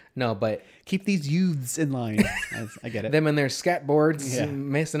beneficial. No, but keep these youths in line. I get it. them and their scat boards Yeah.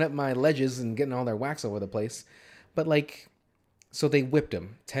 messing up my ledges and getting all their wax over the place. But like, so they whipped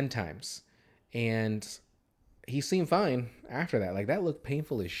him 10 times, and he seemed fine after that. Like that looked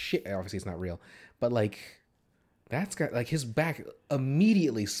painful as shit. Obviously, it's not real, but like that's got like his back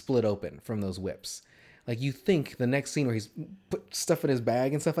immediately split open from those whips. Like you think the next scene where he's put stuff in his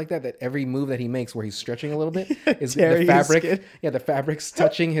bag and stuff like that every move that he makes where he's stretching a little bit is the Tearing his fabric. skin. Yeah, the fabric's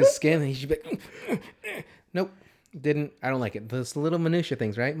touching his skin, and he should be like, nope, didn't. I don't like it. Those little minutia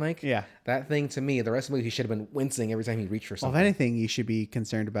things, right, Mike? Yeah. That thing to me, the rest of the movie, he should have been wincing every time he reached for Well, if something. anything, you should be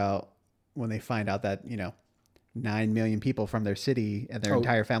concerned about when they find out that 9 million people from their city and their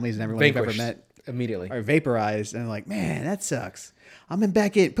entire families and everyone they've ever Vanquished met immediately. are vaporized, and like, man, that sucks.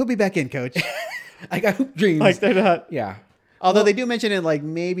 Back in. Put me back in, coach. I got hoop dreams. Like they're not. Yeah. Although they do mention it, like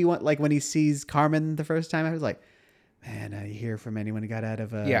maybe when he sees Carmen the first time, I was like, Man, you hear from anyone who got out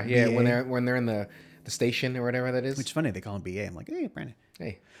of Yeah. BA? When they're in the station or whatever that is. Which is funny. They call him BA. I'm like, hey, Brandon.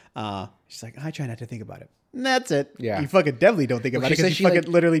 Hey. She's like, I try not to think about it. And that's it. Yeah. You fucking definitely don't think about she it because says you she,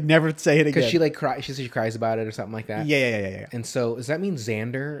 fucking literally never say it again. Because she like cries. She says she cries about it or something like that. Yeah. And so does that mean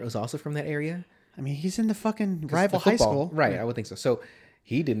Xander was also from that area? I mean, he's in the fucking 'Cause rival the high football- school. Right. I would think so. So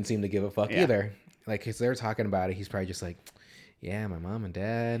he didn't seem to give a fuck Yeah. either. Like, because they're talking about it, he's probably just like, yeah, my mom and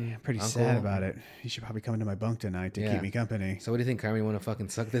dad. I'm pretty uncle. sad about it. You should probably come into my bunk tonight to Yeah. keep me company. So what do you think, Carmen? You want to fucking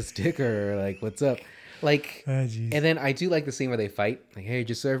suck this dick or like, what's up? Like, jeez. and then I do like the scene where they fight. Like, hey,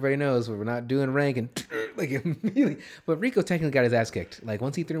 just so everybody knows, we're not doing rank and like immediately. But Rico technically got his ass kicked. Like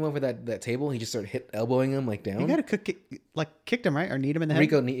once he threw him over that table, he just started elbowing him like down. You got to kicked him, right? Or kneed him in the head?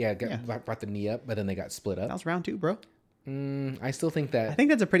 Rico, brought the knee up, but then they got split That up. was round 2, bro. I still think I that think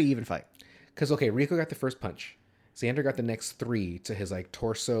that's a pretty even fight. because okay, Rico got the first punch. Xander got the next 3 to his like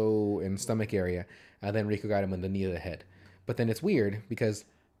torso and stomach area, and then Rico got him in the knee to the head. But then it's weird because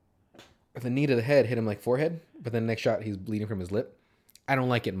the knee to the head hit him like forehead, but then the next shot he's bleeding from his lip. I don't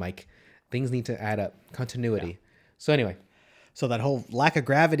like it, Mike. Things need to add up. Continuity. Yeah. So anyway. So that whole lack of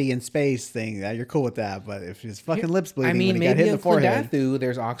gravity in space thing, you're cool with that. But if his fucking lips bleeding, I mean, when he got maybe hit in in the forehead, Klendathu,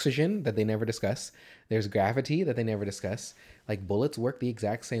 there's oxygen that they never discuss. There's gravity that they never discuss. Like bullets work the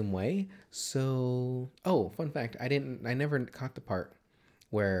exact same way. So, fun fact: I never caught the part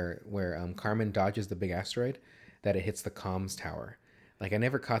where Carmen dodges the big asteroid, that it hits the comms tower. Like I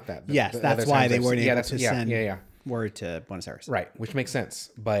never caught that. Yes, that's why they weren't able to send word to Buenos Aires. Right, which makes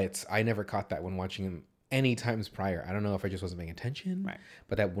sense. But I never caught that when watching him any times prior. I don't know if I just wasn't paying attention. Right.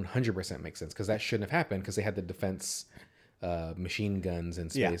 But that 100% makes sense because that shouldn't have happened because they had the defense machine guns in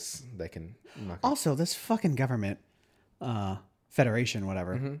space that can knock Also, this fucking government, federation,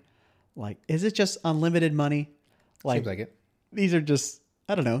 whatever. Like, is it just unlimited money? Seems like it. These are just,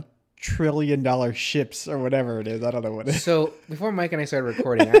 I don't know, $1 trillion ships or whatever it is. I don't know what it is. So before Mike and I started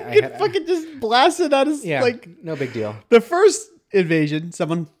recording, I had fucking just blasted out his like no big deal. The first invasion,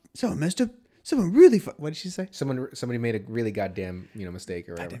 someone messed up. Someone really what did she say? Somebody made a really goddamn mistake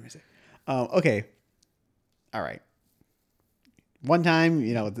or whatever. Okay. All right. One time,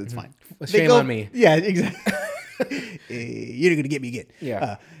 it's fine. Shame on me. Yeah, exactly. You're gonna get me again.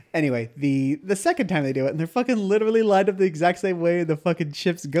 Yeah. Anyway, the second time they do it, and they're fucking literally lined up the exact same way, and the fucking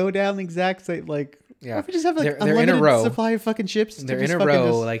ships go down the exact same. Like, yeah, if we just have like they're in a unlimited row. supply of fucking ships. They're in a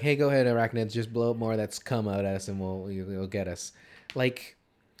row. Like, hey, go ahead, arachnids, just blow up more that's come at us, and you'll get us. Like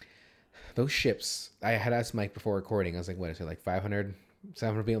those ships. I had asked Mike before recording. I was like, what is it, like 500,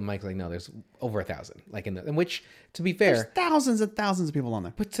 700 people? Mike's like, no, there's over 1,000. Like in which, to be fair, there's thousands and thousands of people on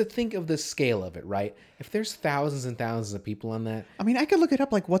there. But to think of the scale of it, right? If there's thousands and thousands of people on that, I mean, I could look it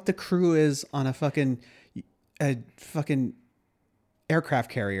up, like what the crew is on a fucking aircraft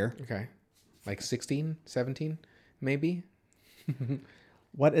carrier. Okay, like 16, 17, maybe.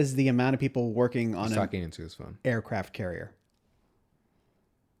 What is the amount of people working on He's talking into his phone? Aircraft carrier?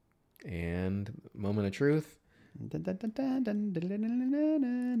 And moment of truth. Is that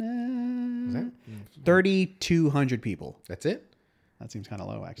 3,200 people? That's it? That seems kind of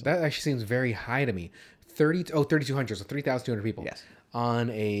low, actually. That actually seems very high to me. 3,200, so 3,200 people. Yes.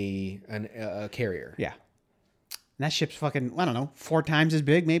 On a carrier. Yeah. And that ship's fucking, I don't know, 4 times as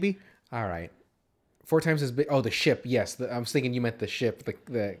big, maybe? All right. 4 times as big. Oh, the ship. Yes. I was thinking you meant the ship,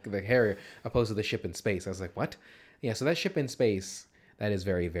 the carrier, opposed to the ship in space. I was like, what? Yeah, so that ship in space, that is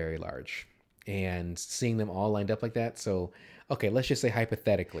very, very large. And seeing them all lined up like that. So, okay, let's just say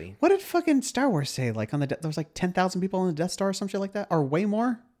hypothetically. What did fucking Star Wars say? Like there was like 10,000 people on the Death Star or some shit like that? Or way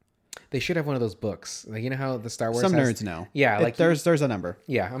more? They should have one of those books. Like, you know how the Star Wars Some nerds know. Yeah. Like there's a number.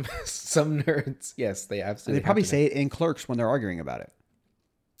 Yeah. Some nerds. Yes, they absolutely They probably say it in Clerks when they're arguing about it.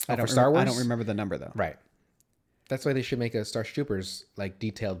 For Star Wars? I don't remember the number though. Right. That's why they should make a Starship Troopers like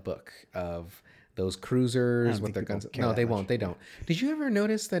detailed book of those cruisers with their guns. No, they won't. They don't. Did you ever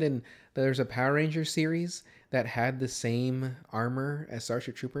notice that there's a Power Rangers series that had the same armor as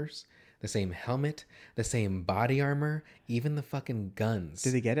Starship Troopers? The same helmet, the same body armor, even the fucking guns.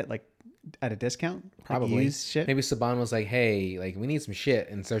 Did they get it like at a discount? Probably. Like used shit? Maybe Saban was like, hey, like we need some shit.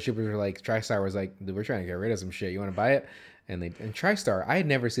 And Starship Troopers were like, TriStar was like, dude, we're trying to get rid of some shit. You want to buy it? And TriStar, I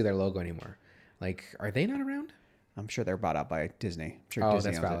never see their logo anymore. Like, are they not around? I'm sure they're bought out by Disney. I'm sure Oh,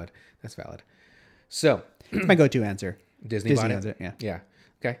 Disney that's owns valid. it. That's valid. So, It's my go-to answer. Disney bought owns it. Yeah. Yeah.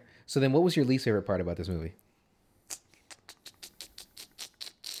 Okay. So then what was your least favorite part about this movie?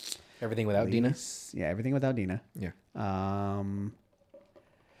 Everything without Dina? Yeah, everything without Dina. Yeah.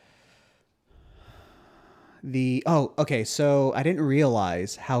 Okay, so I didn't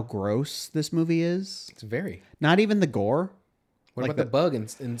realize how gross this movie is. It's very. Not even the gore. What Like about the bug and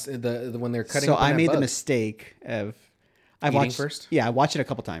the when they're cutting So open I that made bug? the mistake of I've Eating watched first? Yeah, I watched it a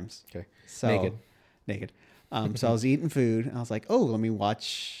couple times. Okay. So naked. So I was eating food and I was like, oh, let me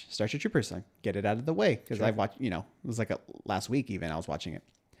watch Starship Troopers. I get it out of the way because I watched, it was like last week even I was watching it.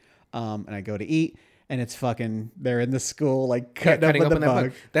 And I go to eat and it's fucking, they're in the school like cutting up with the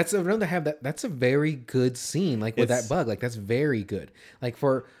bug. That's that's a very good scene. Like with that bug, like that's very good. Like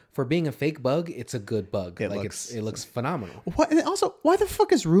for being a fake bug, it's a good bug. It looks phenomenal. What? And also, why the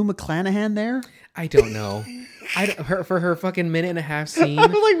fuck is Rue McClanahan there? I don't know. For her fucking minute and a half scene.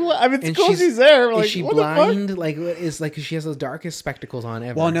 I'm like, what? I mean, it's cool she's there. Like, is she what blind? The fuck? Like, is like she has those darkest spectacles on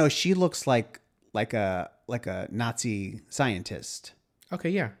ever. Well, no, she looks like a Nazi scientist. Okay,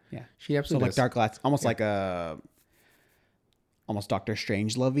 yeah. She absolutely like dark glass, almost like almost Doctor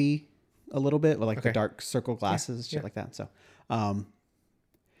Strangelove-y a little bit with like the dark circle glasses, shit like that. So,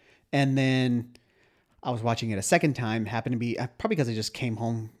 and then I was watching it a second time. Happened to be probably because I just came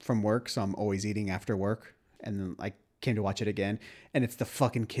home from work, so I'm always eating after work. And then I came to watch it again, and it's the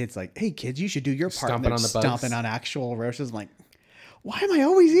fucking kids like, "Hey kids, you should do your part." Stomping on the bugs. Stomping on actual roaches. I'm like, why am I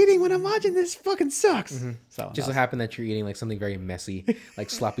always eating when I'm watching this? Fucking sucks. Mm-hmm. So so happened that you're eating like something very messy, like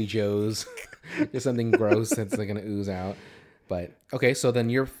sloppy joes, just something gross that's like gonna ooze out. But okay, so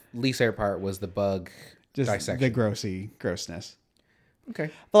then your least favorite part was the bug dissection, the grossness. Okay,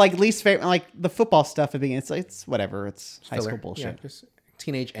 but like least favorite, like the football stuff at the beginning, it's whatever. It's high school bullshit. Yeah, just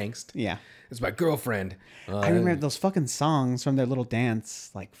teenage angst. Yeah. It's my girlfriend. I remember those fucking songs from their little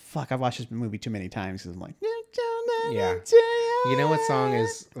dance. Like, fuck, I've watched this movie too many times because I'm like, yeah. You know what song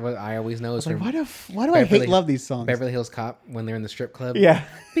is what I always know is like, from why do I love these songs? Beverly Hills Cop when they're in the strip club. Yeah.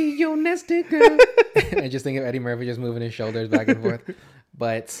 Be your nested girl. I just think of Eddie Murphy just moving his shoulders back and forth.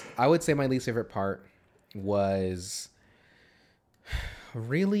 But I would say my least favorite part was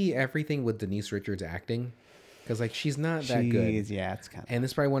really everything with Denise Richards acting. Because like she's not that good. Yeah, it's kind of. And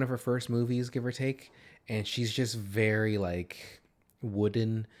this is probably one of her first movies, give or take. And she's just very like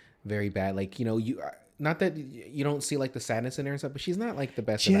wooden, very bad. Like, you not that you don't see like the sadness in her and stuff, but she's not like the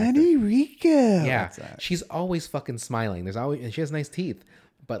best. Jenny Rico. Yeah, she's always fucking smiling. And she has nice teeth,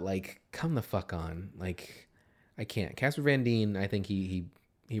 but like, come the fuck on. Like, I can't. Casper Van Dien, I think he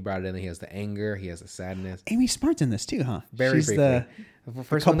brought it in. He has the anger. He has the sadness. Amy Smart's in this too, huh? Very briefly. The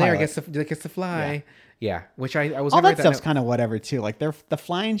first one there gets to fly. Yeah, which I was. All that stuff's kind of whatever too. Like the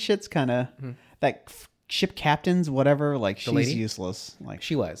flying shit's kind of that ship captains whatever. Like she's useless. Like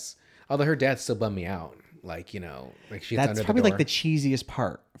she was. Although her dad still bummed me out. Like like she's that's probably like the cheesiest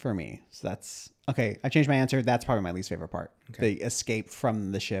part for me. So that's okay. I changed my answer. That's probably my least favorite part. Okay. The escape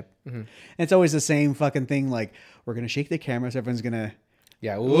from the ship. And it's always the same fucking thing. Like we're gonna shake the cameras. Everyone's gonna.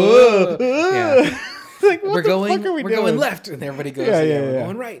 Yeah. Whoa. Yeah. Like, we're going left, and everybody goes. We're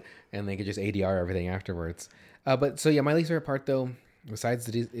going right, and they could just ADR everything afterwards. But so yeah, my least favorite part though, besides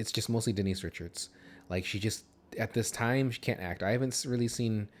it's just mostly Denise Richards. Like she just at this time she can't act. I haven't really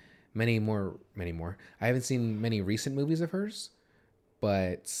seen many more. I haven't seen many recent movies of hers,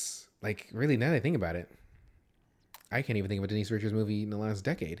 but like really now that I think about it, I can't even think of a Denise Richards movie in the last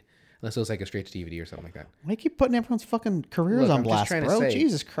decade. Unless it was like a straight to DVD or something like that. Why do you keep putting everyone's fucking careers on blast, bro?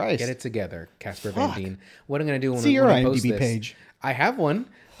 Jesus Christ. Get it together, Casper Van Dien. What I'm going to do when your I post IMDb this, page. I have one.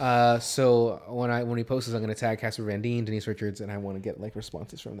 So when we post this, I'm going to tag Casper Van Dien, Denise Richards, and I want to get like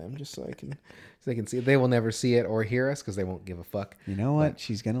responses from them just so they can see it. They will never see it or hear us because they won't give a fuck. You know what?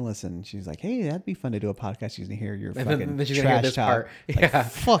 She's going to listen. She's like, hey, that'd be fun to do a podcast. She's going to hear your fucking then she's trash gonna hear this talk. part. Like, yeah.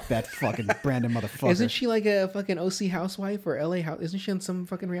 Fuck that fucking Brandon motherfucker. Isn't she like a fucking OC housewife or LA house? Isn't she on some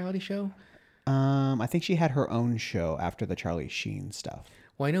fucking reality show? I think she had her own show after the Charlie Sheen stuff.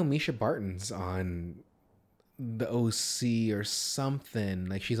 Well, I know Misha Barton's on the OC or something.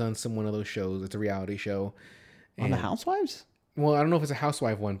 Like she's on one of those shows. It's a reality show. On the Housewives? Well, I don't know if it's a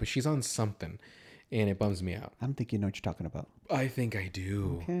housewife one, but she's on something, and it bums me out. I don't think you know what you're talking about. I think I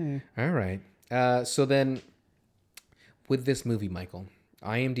do. Okay. All right. So then, with this movie, Michael,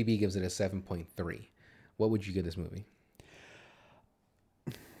 IMDb gives it a 7.3. What would you give this movie?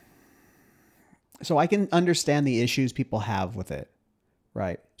 So I can understand the issues people have with it,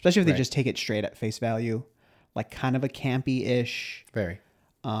 right? Especially if they just take it straight at face value, like kind of a campy-ish, very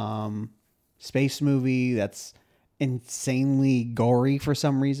space movie that's insanely gory for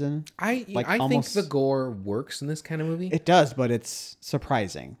some reason. I think the gore works in this kind of movie. It does, but it's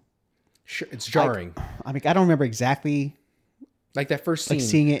surprising. Sure, it's jarring. I mean, I don't remember exactly. Like that first scene, like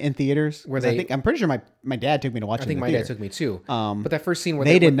seeing it in theaters. Where I'm pretty sure my dad took me to watch it. I think my dad took me too. But that first scene where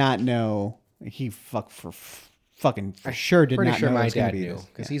they did not know. He fucking for sure did not know. Pretty sure my dad knew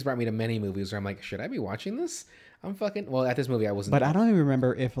because he's brought me to many movies where I'm like, should I be watching this? At this movie I wasn't. But I don't even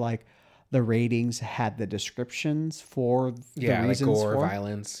remember if like the ratings had the descriptions for the reasons like gore, for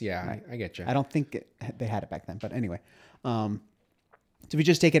violence. Yeah, I get you. I don't think they had it back then. But anyway, So if you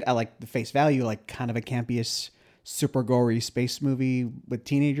just take it at like the face value, like kind of a campiest, super gory space movie with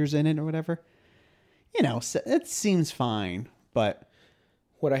teenagers in it or whatever, it seems fine. But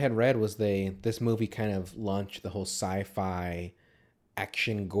What I had read was this movie kind of launched the whole sci-fi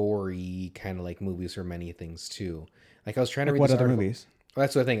action gory kind of like movies for many things too. Like I was trying to read what this other article. movies? Well,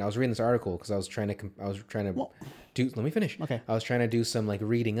 that's the thing. I was reading this article because I was trying to do. Let me finish. Okay. I was trying to do some like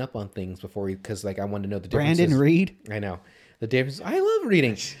reading up on things before because like I wanted to know the differences. Brandon Reed. I know the difference. I love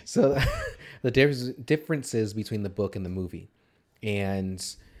reading. So the differences between the book and the movie, and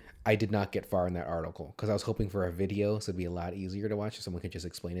I did not get far in that article because I was hoping for a video, so it'd be a lot easier to watch if someone could just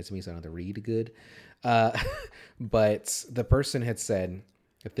explain it to me, so I don't have to read good. But the person had said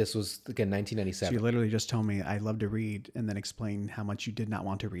if this was again So 1997. you literally just told me I love to read and then explain how much you did not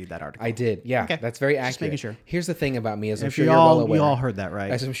want to read that article. I did. Yeah, Okay. that's very Just making accurate. sure. Here's the thing about me, as I'm If sure you you're well all aware. you all heard that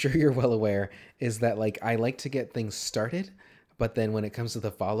right. As I'm sure you're well aware, is that like I like to get things started, but then when it comes to the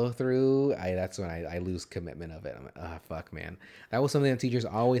follow through, that's when I lose commitment of it. I'm like, oh fuck, man. That was something that teachers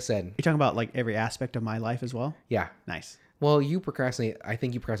always said. You're talking about like every aspect of my life as well. Yeah. Nice. Well, you procrastinate. I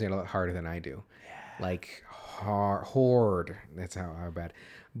think you procrastinate a lot harder than I do. Yeah. Like hoard. That's how bad.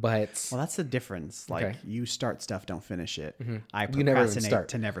 But Well, that's the difference. Like Okay. you start stuff, don't finish it. I You never even procrastinate start.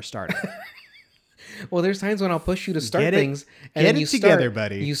 to never start it. well, there's times when I'll push you to start Get it- things, and get then it you together, start,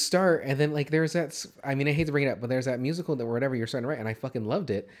 buddy. You start, and then like there's that. I mean, I hate to bring it up, but there's that musical that whatever you're starting to write, and I fucking loved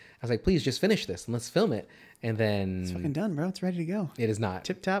it. I was like, please just finish this and let's film it. And then It's fucking done, bro. It's ready to go. it is not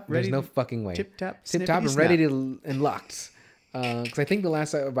Tip top, There's ready no to- fucking way. tip top, tip top, snippity and ready to and locked. Because I think the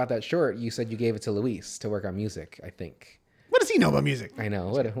last time about that short, you said you gave it to Luis to work on music. I think. What does he know about music? I know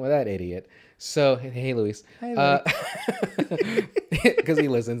what that idiot. So hey, Luis. Hey, Because he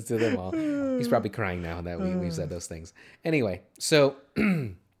listens to them all. He's probably crying now that we've said those things. Anyway, so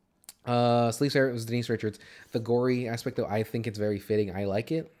Sleep Sarah was Denise Richards. The gory aspect, though, I think it's very fitting. I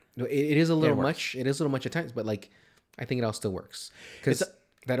like it. It is a little much. It is a little much at times, but like I think it all still works. Because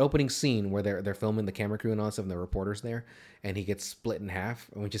that opening scene where they're filming the camera crew and all that stuff, and the reporters there, and he gets split in half,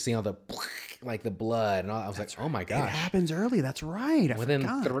 and we just see all the like the blood and all. I was like, oh my It gosh! happens early. That's right. Within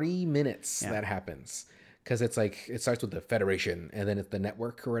forgot. 3 minutes that happens, because it's like it starts with the Federation and then it's the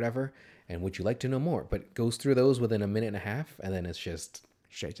network or whatever, and would you like to know more, but it goes through those within a minute and a half, and then it's just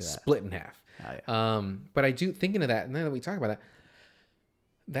Straight to that. split in half. But I do, thinking of that, and now that we talk about that,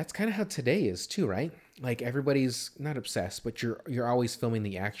 that's kind of how today is too, right? Like everybody's not obsessed, but you're always filming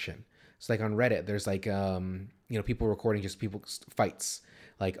the action. So like on Reddit, there's like people recording just people's fights.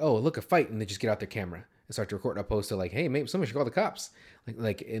 Like, oh, look, a fight, and they just get out their camera and start to record, opposed to like, hey, maybe someone should call the cops.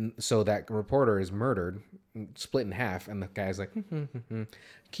 So that reporter is murdered, split in half, and the guy's like,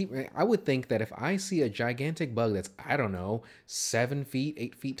 I would think that if I see a gigantic bug that's, I don't know, 7 feet,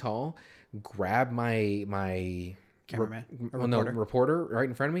 8 feet tall, grab my Cameraman. reporter right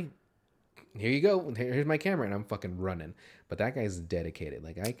in front of me. Here you go. Here's my camera, and I'm fucking running. But that guy's dedicated.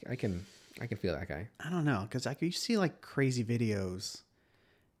 Like I can feel that guy. I don't know, because like you see like crazy videos,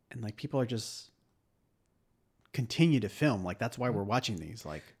 and like people are just continue to film. Like that's why we're watching these.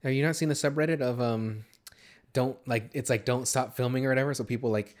 Like, Have you not seen the subreddit of don't stop filming or whatever? So people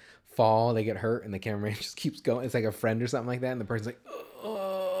like fall, they get hurt, and the cameraman just keeps going. It's like a friend or something like that, and the person's like,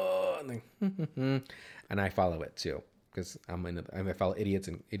 oh, and, like, and I follow it too because I follow idiots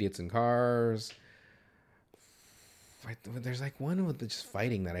in cars. There's like one with just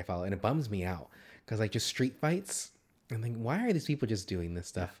fighting that I follow, and it bums me out because like just street fights. I'm like, why are these people just doing this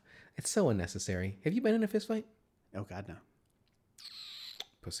stuff? It's so unnecessary. Have you been in a fist fight? oh god, no.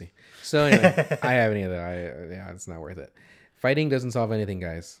 Pussy. So anyway, I haven't either. Yeah, it's not worth it. Fighting doesn't solve anything,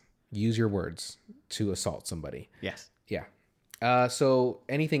 guys. Use your words to assault somebody. Yes. Yeah. So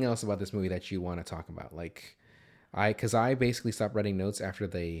anything else about this movie that you want to talk about? Like, because I basically stopped writing notes after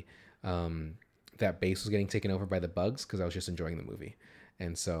that base was getting taken over by the bugs because I was just enjoying the movie,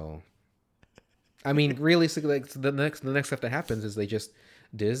 and so, I mean, realistically, like the next stuff that happens is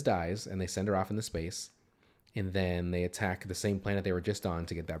Diz dies and they send her off into space, and then they attack the same planet they were just on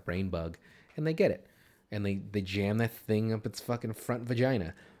to get that brain bug, and they get it, and they jam that thing up its fucking front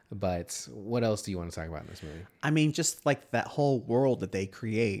vagina. But what else do you want to talk about in this movie? I mean, just like that whole world that they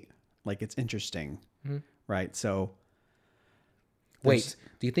create, like it's interesting, right? So, Wait,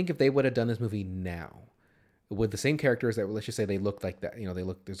 do you think if they would have done this movie now, with the same characters that, let's just say they looked like that, they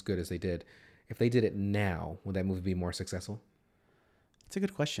looked as good as they did, if they did it now, would that movie be more successful? it's a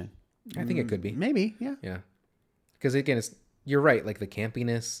good question. I think it could be. Maybe, yeah. Yeah, because again, you're right. Like the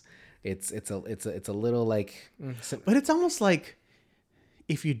campiness, it's a little like. But it's almost like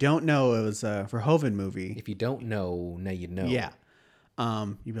if you don't know it was a Verhoeven movie. If you don't know, now you know. Yeah.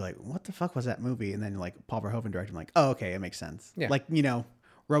 you'd be like, what the fuck was that movie? And then like Paul Verhoeven directed, I'm like, oh, okay, it makes sense. Yeah. Like, you know,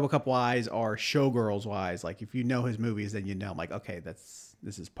 RoboCop wise or Showgirls wise, like if you know his movies, then you know, like, okay, this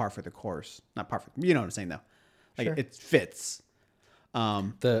is par for the course. Not par for, you know what I'm saying though? Like Sure. it fits.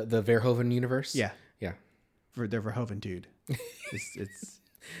 The Verhoeven universe. Yeah. Yeah. For the Verhoeven dude. It's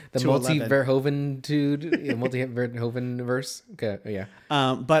The 211. multi-Verhoeven dude, multi-Verhoeven verse. Okay, yeah.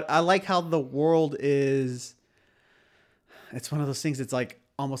 But I like how the world is. It's one of those things. It's like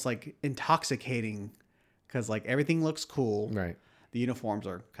almost like intoxicating, because like everything looks cool. Right. The uniforms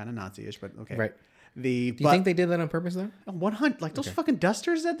are kind of Nazi-ish, but okay. Right. The Do you think they did that on purpose though? 100 like those fucking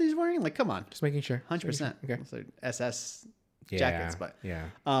dusters that he's wearing? Like, come on, Just making sure. 100%. Okay. So SS Yeah, jackets, but yeah.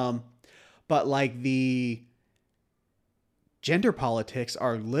 but like the gender politics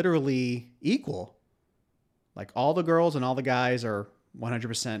are literally equal. Like all the girls and all the guys are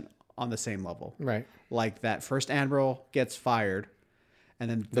 100% on the same level. Right. Like that first admiral gets fired, and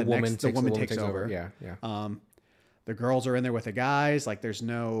then The woman takes over. Yeah, yeah. The girls are in there with the guys. Like there's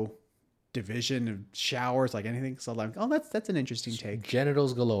no division of showers, like anything. So like, oh, that's an interesting take.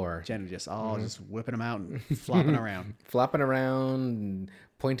 Genitals galore. Jen just just whipping them out and flopping around. Flopping around, and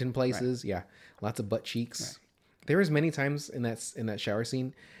pointing places. Yeah. Lots of butt cheeks. There was many times in that shower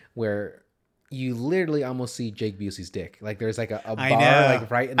scene where you literally almost see Jake Busey's dick. Like there's like a bar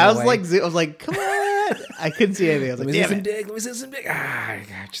like right in the way. I was like, come on. I couldn't see anything. I was Let like, me see damn some it. dick. Let me see some dick. Ah,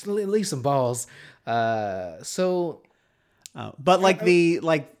 God, just at least some balls. So But like the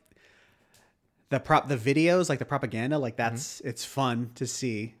videos, like the propaganda, like that's it's fun to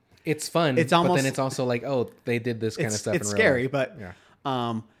see. it's fun. It's but almost- then it's also like, oh, they did this kind of stuff. It's in real scary, life. but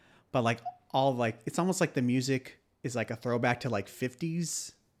Yeah. but like all like it's almost like the music is like a throwback to like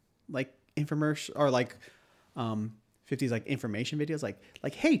 50s like infomercial or like 50s like information videos,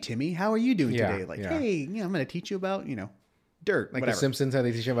 like hey Timmy, how are you doing Yeah, today? Like yeah. hey, you know, I'm gonna teach you about dirt, Like whatever. the Simpsons, how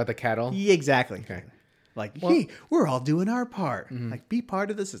they teach you about the cattle. Yeah, exactly. Okay. Like hey, we're all doing our part. Like be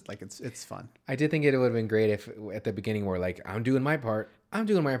part of this. It's like it's fun. I did think it would have been great if at the beginning we're like, I'm doing my part. I'm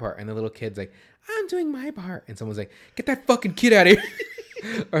doing my part. And the little kid's like, I'm doing my part. And someone's like, get that fucking kid out of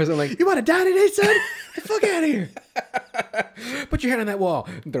here. Or something like, You want to die today, son? Get the fuck out of here. put your hand on that wall.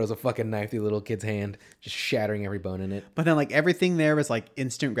 And throws a fucking knife through the little kid's hand, just shattering every bone in it. But then like everything there is like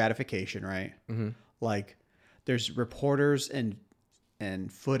instant gratification, right? Mm-hmm. Like there's reporters and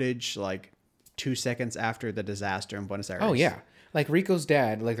footage like 2 seconds after the disaster in Buenos Aires. Oh, yeah. Like Rico's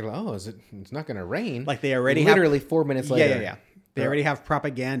dad, like they're like, oh, it's not going to rain. Like they already literally 4 minutes later. Yeah. They already have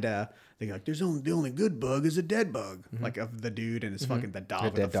propaganda. They're like, the only good bug is a dead bug. Like of the dude and his fucking the dog. The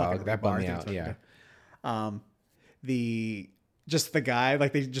with dead fucking dog. That bar bummed me thing. out. It's fucking Yeah. dead. Just the guy,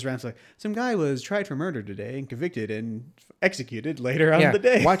 like they just ran like some guy was tried for murder today and convicted and executed later on Yeah. the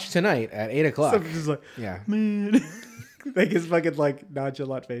day. Watch tonight at 8 o'clock. So I'm just like, Yeah. man, like his fucking like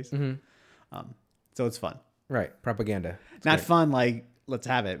nonchalant face. So it's fun. Right. Propaganda. It's Not great. fun like let's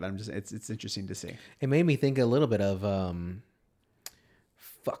have it, but I'm just it's interesting to see. It made me think a little bit of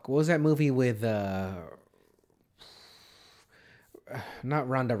what was that movie with not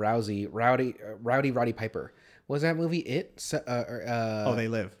Ronda Rousey, Rowdy Piper? What was that movie It? They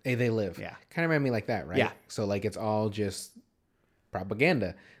Live. They Live. Yeah. Kind of reminded me like that, right? Yeah. So like it's all just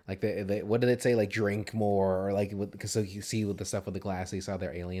propaganda. Like they what did it say? Like drink more, or like because so you see with the stuff with the glass, they saw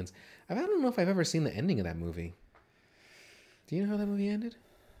their aliens. I don't know if I've ever seen the ending of that movie. Do you know how that movie ended?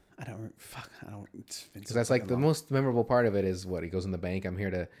 I don't. It's been Because so that's like fucking the long. most memorable part of it is what he goes in the bank. I'm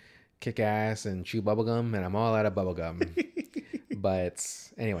here to kick ass and chew bubblegum, and I'm all out of bubblegum. But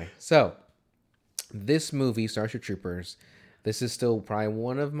anyway, so this movie, Starship Troopers, this is still probably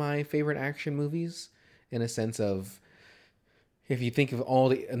one of my favorite action movies in a sense of if you think of all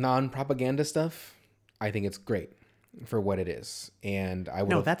the non-propaganda stuff, I think it's great for what it is. And I would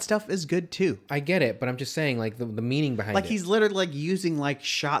No, that stuff is good too. I get it, but I'm just saying like the meaning behind Like it. he's literally like using like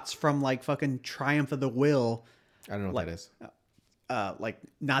shots from like fucking Triumph of the Will, I don't know what that is. like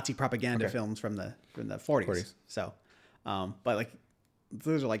Nazi propaganda Okay. films from the 40s. 40s. So, but like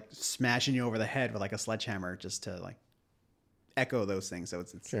those are like smashing you over the head with like a sledgehammer just to like echo those things. So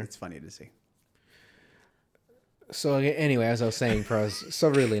it's funny to see. So anyway, as I was saying, Pros, so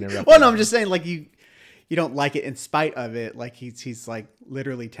really interrupted. Well, no, I'm just saying like you don't like it in spite of it. Like he's like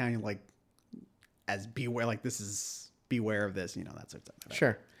literally telling you like as beware, like this is beware of this. You know, that's what's up.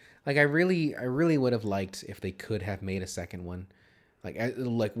 Sure. Like I really would have liked if they could have made a second one, like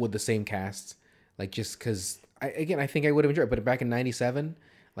with the same cast, like just because I think I would have enjoyed it. But back in '97,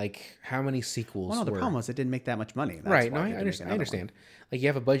 like how many sequels? Well, no, the were... problem was it didn't make that much money. That's right? why No, you I had to make understand. I another understand. Like you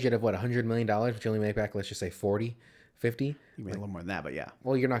have a budget of what $100 million, but you only make back let's just say 40, 50. You made a little more than that, but yeah.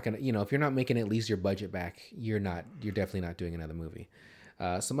 Well, you're not gonna, if you're not making at least your budget back, you're definitely not doing another movie.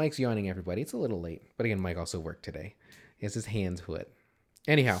 So Mike's yawning, everybody. It's a little late, but again, Mike also worked today. He has his hands wet.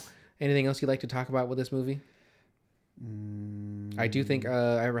 Anyhow, anything else you'd like to talk about with this movie? I do think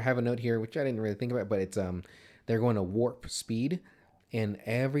I have a note here, which I didn't really think about, but it's they're going to warp speed, and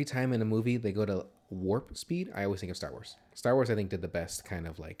every time in a movie they go to warp speed, I always think of Star Wars. Star Wars, I think, did the best kind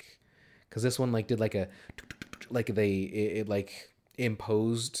of like, because this one like did like it like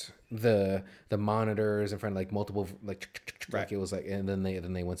imposed the monitors in front of like multiple like it was like, and then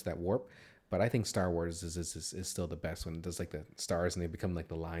they went to that warp. But I think Star Wars is still the best when it does like the stars and they become like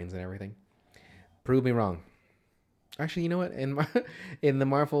the lines and everything. Prove me wrong. Actually, you know what? In the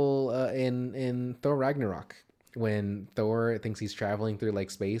Marvel in Thor Ragnarok, when Thor thinks he's traveling through like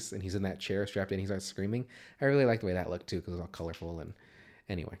space and he's in that chair strapped in, he starts screaming. I really like the way that looked too, because it was all colorful. And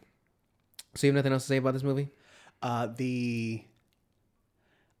anyway, so you have nothing else to say about this movie? I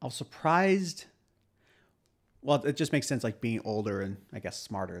was surprised. Well, it just makes sense, like being older and I guess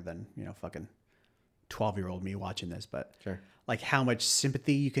smarter than fucking 12-year-old me watching this, but Sure. like how much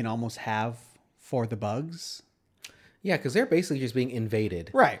sympathy you can almost have for the bugs. Yeah, because they're basically just being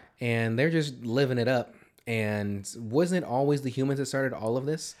invaded. Right. And they're just living it up. And wasn't it always the humans that started all of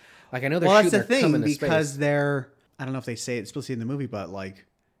this? Like, I know they're Well, that's shooting the their cum thing, into because space. they're, I don't know if they say it explicitly in the movie, but like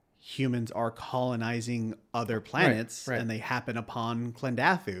humans are colonizing other planets right. and they happen upon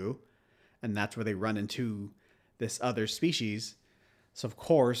Klendathu, and that's where they run into this other species. So of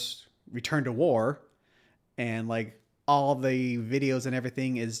course, return to war, and like all the videos and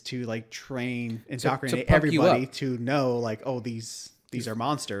everything is to like train, indoctrinate pump you everybody up. to know like, oh, these are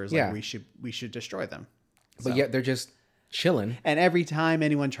monsters. Yeah. Like we should destroy them. But yet they're just chilling. And every time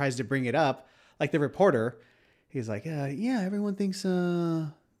anyone tries to bring it up, like the reporter, he's like, yeah, everyone thinks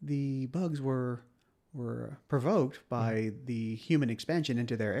the bugs were provoked by the human expansion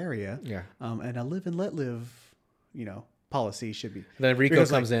into their area. Yeah. And a live and let live, policy should be. Then Rico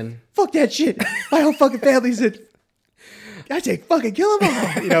Rico's comes like, in. Fuck that shit. My whole fucking family's in. I say fucking kill them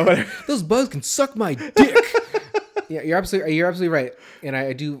all. Whatever. Those bugs can suck my dick. Yeah, you're absolutely right. And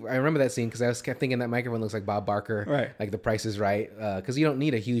I remember that scene because I was kept thinking that microphone looks like Bob Barker. Right. Like The Price is Right. Because you don't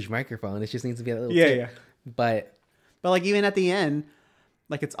need a huge microphone. It just needs to be a little Yeah, tip. yeah. But like even at the end,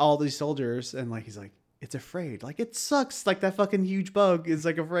 like it's all these soldiers and like he's like, it's afraid. Like it sucks. Like that fucking huge bug is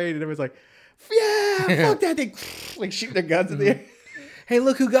like afraid, and everyone's like, yeah, fuck that thing. Like shooting their guns in the air. hey,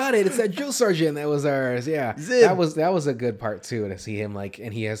 look who got it. It's that drill sergeant that was ours. Yeah. Zib. That was a good part too, to see him like,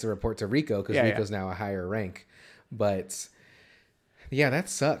 and he has to report to Rico because Rico's now a higher rank. But yeah, that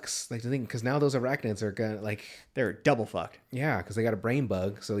sucks. Like the thing, because now those arachnids are gonna like, They're double fucked. yeah, because they got a brain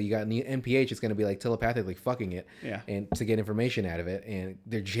bug. So you got NPH. It's gonna be like telepathically fucking it. Yeah. And to get information out of it, and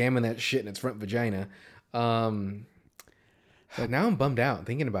they're jamming that shit in its front vagina. But now I'm bummed out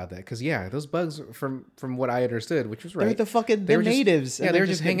thinking about that, because yeah, those bugs, from what I understood, which was right, They're natives. Yeah, they were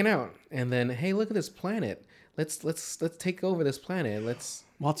just hanging out, and then hey, look at this planet. Let's take over this planet.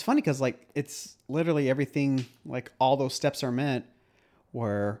 Well, it's funny because like it's literally everything. Like all those steps are meant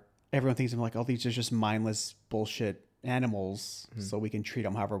where everyone thinks of like, oh, these are just mindless bullshit animals, so we can treat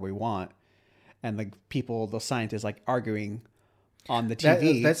them however we want. And the people, the scientists, like arguing on the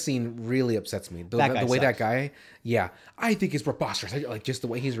TV. That scene really upsets me. The way that guy, yeah, I think it's preposterous. Like just the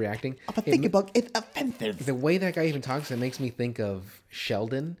way he's reacting. But think about it's offensive. The way that guy even talks, it makes me think of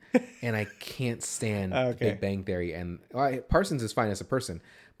Sheldon, and I can't stand Big Bang Theory. And Parsons is fine as a person,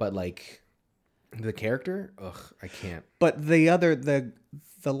 but like the character, I can't. But the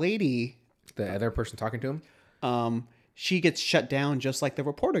lady, The other person talking to him, she gets shut down just like the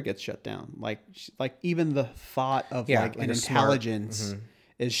reporter gets shut down. Like even the thought of like an intelligence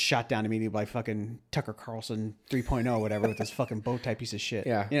is shut down immediately by fucking Tucker Carlson 3.0 whatever with this fucking bow tie piece of shit.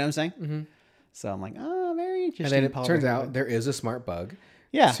 Yeah. You know what I'm saying? Mm-hmm. So I'm like, oh, very interesting. and then it turns out there is a smart bug.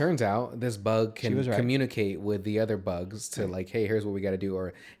 Yeah. It turns out this bug can was right. communicate with the other bugs to like, hey, here's what we got to do,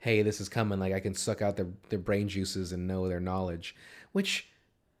 or hey, this is coming. Like I can suck out their brain juices and know their knowledge, which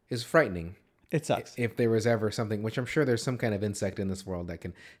is frightening. It sucks. If there was ever something, which I'm sure there's some kind of insect in this world that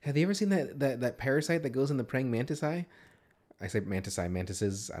can. Have you ever seen that parasite that goes in the praying mantis eye? I say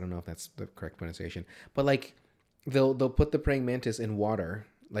mantises. I don't know if that's the correct pronunciation, but like they'll put the praying mantis in water,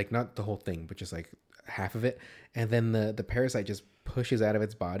 like not the whole thing, but just like half of it, and then the parasite just pushes out of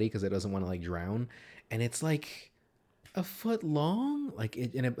its body because it doesn't want to like drown, and it's like a foot long, like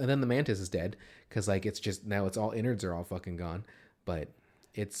and then the mantis is dead because like it's just now it's all innards are all fucking gone, but.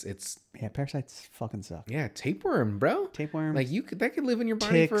 It's Yeah, parasites fucking suck. yeah, tapeworm, bro. Tapeworm. Like that could live in your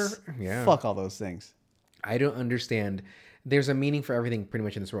body Ticks. for yeah. Fuck all those things. I don't understand. there's a meaning for everything pretty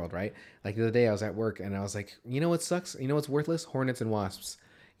much in this world, right? Like the other day I was at work and I was like, you know what sucks? You know what's worthless? Hornets and wasps.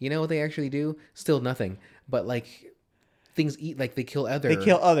 You know what they actually do? Still nothing. But like things eat, like they kill other. They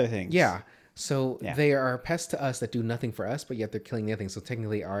kill other things. Yeah. So Yeah. they are pests to us that do nothing for us, but yet they're killing nothing. So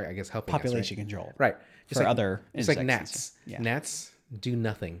technically are, I guess, helping Population us, control. right? Just For like other just like insects and gnats. stuff. Yeah. Gnats do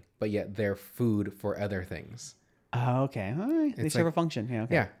nothing, but yet they're food for other things. Oh, okay. All right. They It's serve like- a function. Yeah.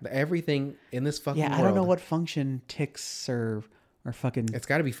 Okay. Yeah, everything in this fucking Yeah. world. I don't know what function ticks or fucking It's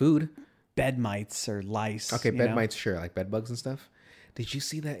got to be food. bed mites or lice. Okay, you bed know? mites, sure, like bed bugs and stuff. Did you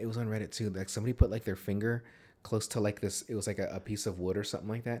see that? It was on Reddit too. Like somebody put like their finger close to like this. It was like a piece of wood or something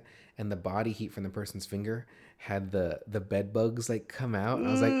like that, and the body heat from the person's finger had the bed bugs like come out. And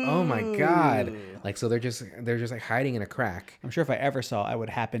I was like, oh my god! Like so they're just like hiding in a crack. I'm sure if I ever saw, I would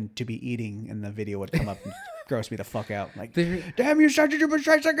happen to be eating, and the video would come up and gross me the fuck out. Like, They're- damn you, such a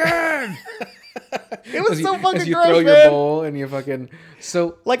strikes again! It was As so you, fucking as you gross, throw man. your bowl and you fucking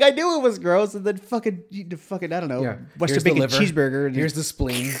so Like I knew it was gross, and then fucking eat the fucking I don't know, yeah. what's Here's the bacon liver, cheeseburger? And Here's the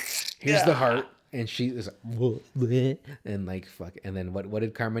spleen. Here's the heart. And she is and like fuck. And then what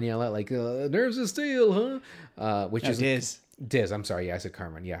did Carmen yell out? Like nerves of steel, huh? Which is Diz. I'm sorry. Yeah, I said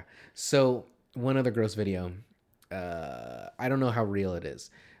Carmen. Yeah. So one other gross video. I don't know how real it is,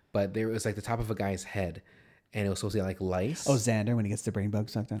 but there was like the top of a guy's head, and it was supposed to be like lice. Oh, Xander when he gets the brain bug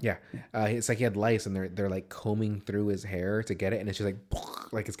sucked out. Yeah. It's like he had lice, and they're like combing through his hair to get it, and it's just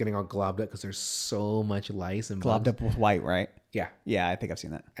like it's getting all globbed up because there's so much lice and Globbed bugs. up with white, right? Yeah. Yeah, I think I've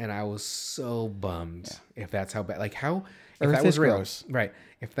seen that. And I was so bummed if that's how bad. Like how if Earth that was is real, gross. right?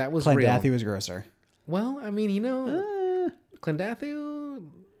 If that was Clendathy real, was grosser. well, I mean, Clendathu,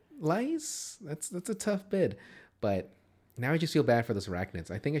 lice. That's a tough bid, but. Now I just feel bad for those arachnids.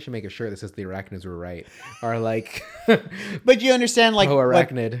 I think I should make a shirt that says the arachnids were right. Or like But you understand, like, Oh, what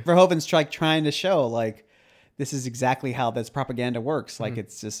arachnid. Verhoeven's trying to show, like, this is exactly how this propaganda works. Like,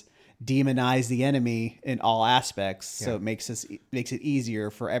 it's just demonize the enemy in all aspects, so it makes it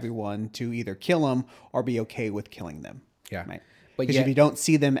easier for everyone to either kill them or be okay with killing them. Yeah. Right. But Because yet- if you don't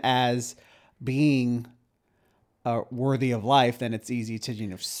see them as being worthy of life, then it's easy to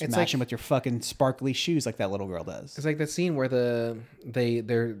smash like- them with your fucking sparkly shoes like that little girl does. it's like that scene where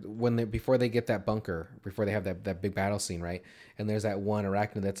before they get that bunker, before they have that big battle scene, right? And there's that one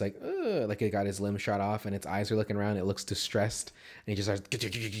arachnid that's like it got his limb shot off, and its eyes are looking around. It looks distressed, and he just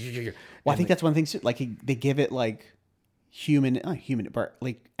starts. Well, I think that's one thing too. Like they give it like but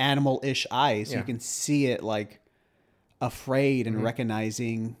like animal-ish eyes, so Yeah. you can see it like afraid and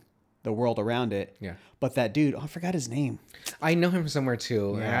recognizing the world around it. Yeah. But that dude, I forgot his name. I know him from somewhere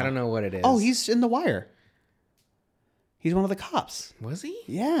too. and I don't know what it is. Oh, he's in The Wire. He's one of the cops. was he?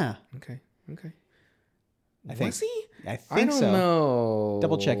 Yeah, Okay. I think. Was he? I I think don't so. know.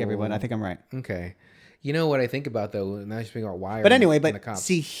 Double check, everyone. I think I'm right. Okay. You know what I think about though? Now you're speaking about Wire. But anyway, and the but cops.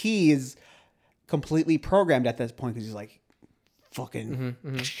 see, he is completely programmed at this point because he's like, fucking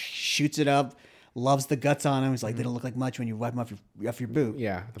shoots it up, loves the guts on him. He's like, they don't look like much when you wipe them off your boot.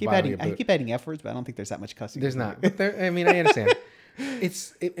 Yeah, the keep bottom of adding. your I boot. keep adding F words, but I don't think there's that much cussing. There's not. But I mean, I understand.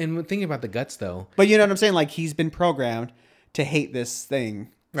 And thinking about the guts though, But you know what I'm saying? Like he's been programmed to hate this thing,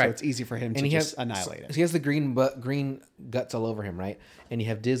 so Right. it's easy for him to and he just has annihilate so it. he has the green guts all over him, right? And you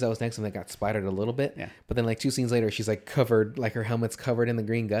have Diz that was next to him that got spidered a little bit. Yeah. But then like 2 scenes later, she's like covered, like her helmet's covered in the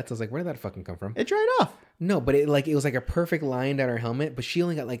green guts. I was like, where did that fucking come from? It dried off. No, but it was like a perfect line down her helmet, but she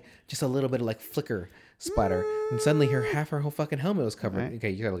only got like just a little bit of like flicker spider, and suddenly her whole fucking helmet was covered. Right. Okay,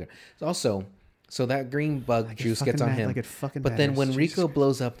 you gotta look at it. Also, so that green bug juice fucking gets on ma- him. like it fucking But then matters. when Jesus Rico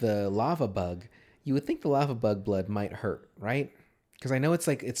blows up the lava bug, you would think the lava bug blood might hurt, right? Because I know it's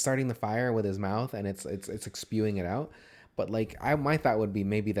like it's starting the fire with his mouth and it's like spewing it out. But like my thought would be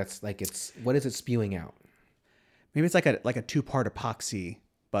maybe that's like what is it spewing out? Maybe it's like a 2-part epoxy,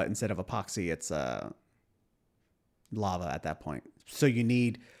 but instead of epoxy, it's lava at that point. So you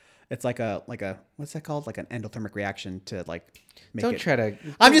need. It's like a what's that called? Like an endothermic reaction to like make Don't it. try to.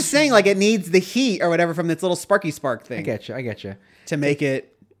 I'm just saying, like it needs the heat or whatever from this little sparky spark I thing get you. to make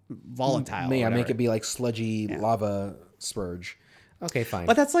it volatile. or Yeah, make whatever. it be like sludgy lava spurge. Okay, fine.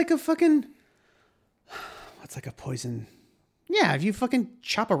 But that's like a fucking. What's like a poison? Yeah, if you fucking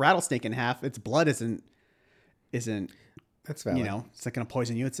chop a rattlesnake in half, its blood isn't. That's valid. You know, it's not gonna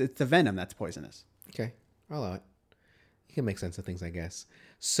poison you. It's the venom that's poisonous. Okay, I'll allow it. You can make sense of things, I guess.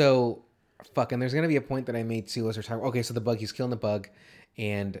 So, fucking, there's gonna be a point that I made too as we're talking. Okay, so the bug, he's killing the bug,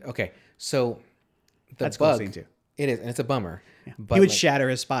 and okay, so the That's a cool bug. scene too. It is, and it's a bummer. Yeah. But He would like, shatter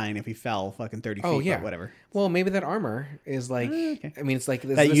his spine if he fell fucking 30 feet, Oh, yeah. but whatever. well, maybe that armor is like. Okay. I mean, it's like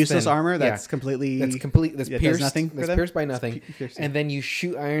That useless thin. armor Yeah. that's completely... That's complete. That's Yeah, does pierced. nothing for That's them? pierced by It's nothing. pierced, And then you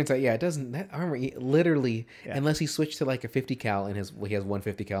shoot irons at. Yeah, it doesn't. That armor literally, Yeah. unless he switched to like a 50 cal and he has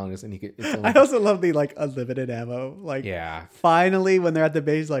 150 cal in his, and he could. It's only, I also love the like unlimited ammo. Like, yeah. finally, when they're at the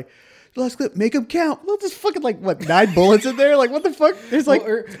base, like, last clip, make them count. Well, there's fucking like what 9 bullets in there. Like, what the fuck? There's like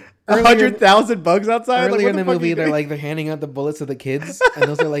Well, 100,000 bugs outside. Like, Earlier what in the fuck are movie, you doing? they're handing out the bullets to the kids, and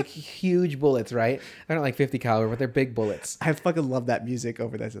those are like huge bullets, right? They're not like 50 caliber, but they're big bullets. I fucking love that music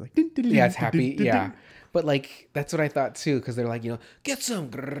over there. It's like, Yeah, it's happy. Yeah, but like that's what I thought too, because they're like, get some.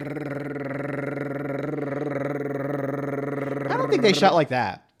 I don't think they shot like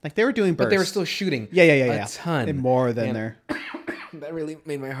that. Like they were doing bursts. But they were still shooting. yeah, a ton. and more than And- their. That really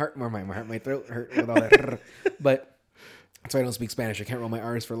made my throat hurt with all that. But that's why I don't speak Spanish. I can't roll my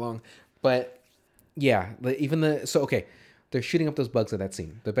R's for long. But yeah, okay, they're shooting up those bugs at that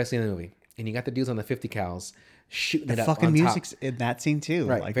scene, the best scene in the movie, and you got the dudes on the 50 cals shooting The it up fucking on top. music's in that scene too.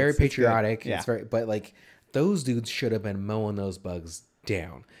 Right, Like, very it's good. patriotic. Yeah. It's very, but like those dudes should have been mowing those bugs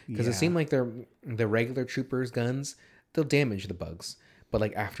down because it Yeah. seemed like the regular troopers' guns, they'll damage the bugs, but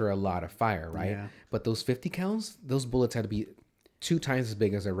like after a lot of fire, right? Yeah. But those 50 cals, those bullets had to be 2 times as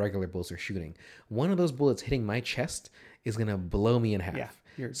big as their regular bullets are shooting. One of those bullets hitting my chest is gonna blow me in half. Yeah,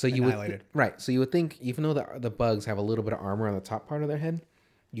 you're so you would annihilated. right. So you would think, even though the bugs have a little bit of armor on the top part of their head,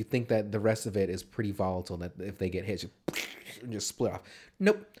 you think that the rest of it is pretty volatile. That if they get hit, just split off.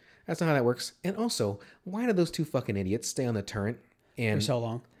 Nope, that's not how that works. And also, why did those 2 fucking idiots stay on the turret? And For so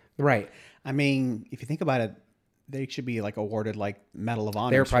long. right, I mean, if you think about it, they should be like awarded like Medal of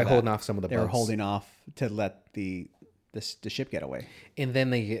Honor. they were probably holding off some of the They bugs. were holding off to let the ship get away. And then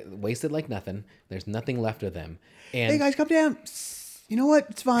they get wasted like nothing. There's nothing left of them. And Hey guys, come down. You know what?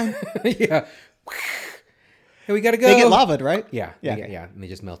 It's fine. yeah. Hey, we gotta go. They get lavaed, right? Yeah, Yeah. yeah, and they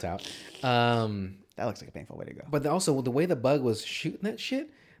just melt out. That looks like a painful way to go. But also the way the bug was shooting that shit,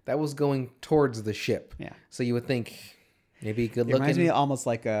 that was going towards the ship. Yeah. So you would think maybe good It reminds me looking. almost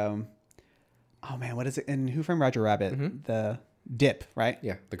like oh man, what is it in Who Framed Roger Rabbit? The dip, right?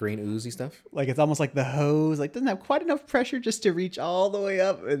 Yeah, the green oozy stuff. Like it's almost like the hose, like doesn't have quite enough pressure just to reach all the way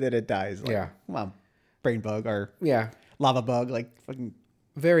up, and then it dies. Like, Yeah. come on, brain bug or Yeah, lava bug, like fucking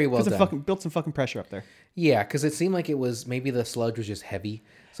very well done. built some fucking pressure up there. Yeah, because it seemed like it was maybe the sludge was just heavy,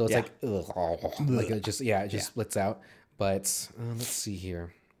 so it's Yeah. like like it just splits out. But let's see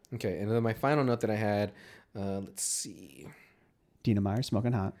here. Okay, and then my final note that I had. Let's see. Dina Meyer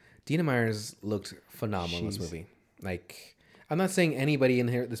smoking hot. Dina Myers looked phenomenal in this She's- movie. Like, I'm not saying anybody in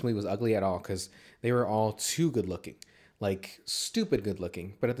here this movie was ugly at all, because they were all too good looking, like stupid good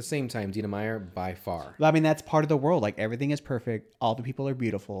looking. But at the same time, Dina Meyer by far. Well, I mean, that's part of the world. Like everything is perfect. All the people are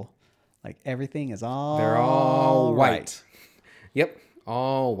beautiful. Like everything is all. They're all white. right. Yep,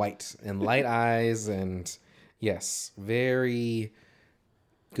 all white and light eyes, and yes, very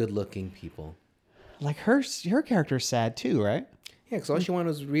good looking people. Like her character's sad too, right? Yeah, because all she wanted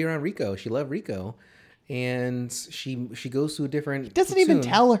was to be around Rico. She loved Rico, and she goes to a different. Doesn't even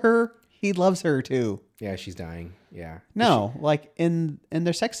platoon. tell her he loves her too. Yeah, she's dying. Yeah. No, like in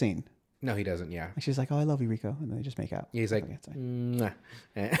their sex scene. No, he doesn't. Yeah. Like she's like, "Oh, I love you, Rico," and then they just make out. Yeah, he's like, Okay, it's like- "Mwah."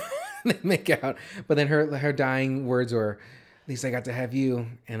 And they make out. But then her dying words were, "At least I got to have you."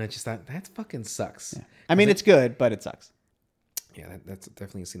 And I just thought that fucking sucks. Yeah. I mean, it's good, but it sucks. Yeah, that's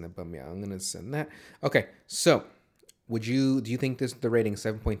definitely a scene that bummed me out. I'm gonna send that. Okay, so do you think the rating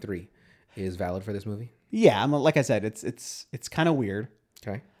 7.3 is valid for this movie? Yeah, like I said, it's kind of weird,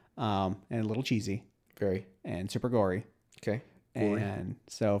 Okay, and a little cheesy very and super gory. okay. Gory. And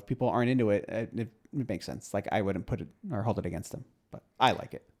so if people aren't into it, it makes sense. Like I wouldn't put it or hold it against them, but I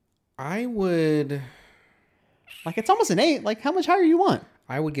like it. I would Like it's almost an 8. Like how much higher you want?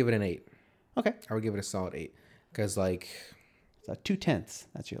 give it an 8. Okay, I would give it a solid 8 because like so 2/10.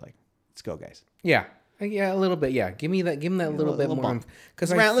 That's your like. Let's go, guys. yeah. Yeah, a little bit. Yeah, give him that little bit little more. bump.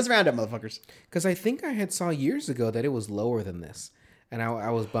 Because Let's round up, motherfuckers. Because I think I had saw years ago that it was lower than this, and I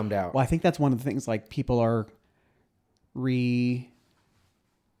was bummed out. Well, I think that's one of the things. Like people are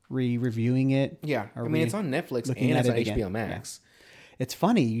reviewing it. Yeah, I Are mean we it's on Netflix looking and at it's on it again? HBO Max. It's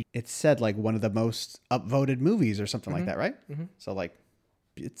funny. It said like one of the most upvoted movies or something like that, right? So like,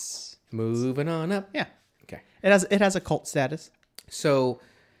 it's Moving on up. yeah. Okay, It has a cult status. so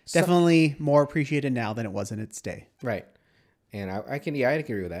Definitely more appreciated now than it was in its day. right, and I can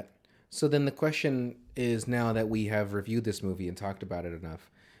agree with that. So then the question is, now that we have reviewed this movie and talked about it enough,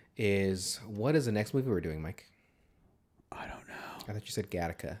 is what is the next movie we're doing, Mike? I don't know. I thought you said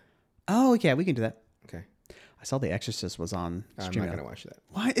Gattaca. Oh yeah, we can do that. Okay, I saw The Exorcist was on I'm not streaming. gonna watch that.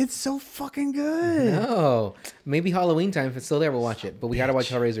 What? It's so fucking good. No, maybe Halloween time if it's still there, we'll watch it. But we gotta watch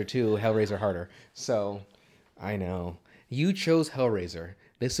Hellraiser 2, Hellraiser Harder. So, I know you chose Hellraiser.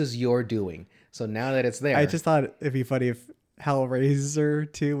 This is your doing. So now that it's there, I just thought it'd be funny if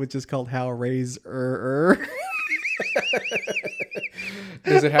Hellraiser 2 was just called Hellraiser.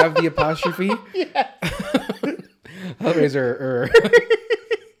 does it have the apostrophe? Yeah. Hellraiser.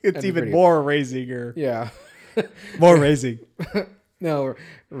 It's even more raising. Yeah. More raising. No,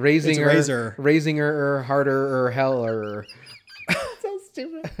 raising It's her, Razor. raising her harder or hell or. So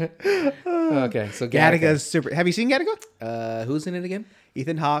stupid. Okay, so Gattaca's super. Have you seen Gattaca? Who's in it again?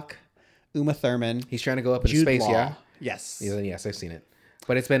 Ethan Hawke, Uma Thurman, He's trying to go up into Jude space. Law. Yeah. Yes. Yes, I've seen it,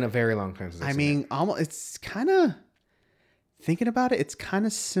 but it's been a very long time since I've I seen mean, almost. It's kind of thinking about it. It's kind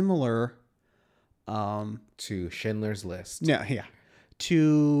of similar. it. To Schindler's List No, yeah,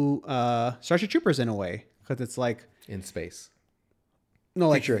 to Starship Troopers in a way, because it's like in space. no,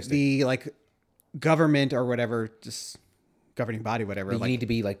 like Futuristic. the like government or whatever, just governing body, whatever. But Like you need to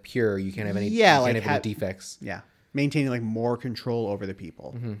be like pure. You can't have any. Yeah, you like can't have any defects. yeah, maintaining like more control over the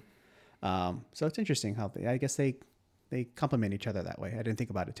people. Mm-hmm. So it's interesting how I guess they complement each other that way. I didn't think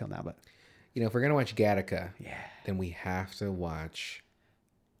about it till now, but You know, if we're gonna watch Gattaca, then we have to watch.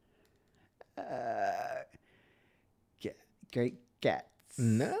 Great Cats.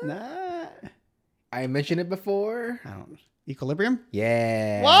 No. Nah, I mentioned it before. I don't. Equilibrium.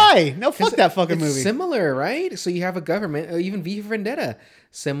 Yeah. Why? No, fuck that fucking It's movie. similar, right? So you have a government, or even V for Vendetta,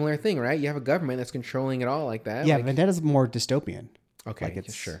 similar thing, right? You have a government that's controlling it all like that. Yeah, like, Vendetta's more dystopian. okay, like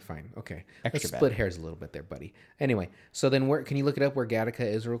it's sure, fine, okay. extra Let's bad. split hairs a little bit there, buddy. Anyway, so then where can you look it up where Gattaca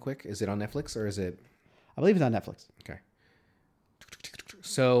is real quick? Is it on Netflix or is it I believe it's on Netflix. okay?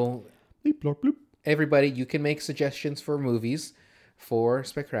 So Bleep, blop, bloop. everybody, you can make suggestions for movies for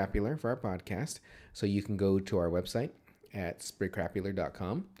Spectacular for our podcast. So you can go to our website at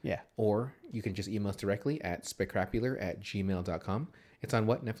spectacular.com. Yeah. Or you can just email us directly at spectacular@gmail.com. It's on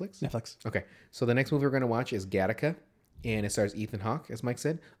what? Netflix? Netflix. Okay. So the next movie we're going to watch is Gattaca. And it stars Ethan Hawke, as Mike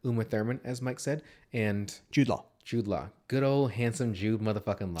said, Uma Thurman, as Mike said, and Jude Law. Jude Law. Good old handsome Jude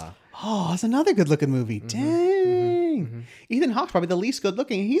motherfucking Law. Oh, that's another good looking movie. Dang. Ethan Hawke's probably the least good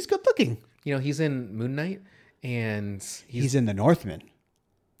looking. He's good looking. You know, he's in Moon Knight, and He's in The Northman.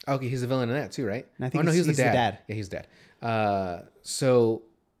 okay, he's the villain in that too, right? And I think oh, no, he's he's the the dad. dad. Yeah, he's dad. So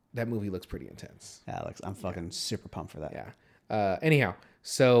that movie looks pretty intense. Alex, I'm fucking super pumped for that. Yeah. Anyhow,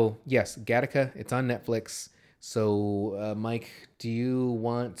 so yes, Gattaca. It's on Netflix. So, Mike, do you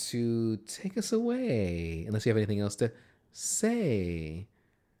want to take us away? Unless you have anything else to say.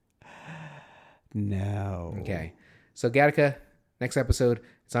 No. Okay. So, Gattaca, next episode.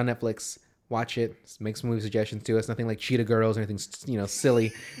 It's on Netflix. Watch it. Make some movie suggestions to us. Nothing like Cheetah Girls or anything,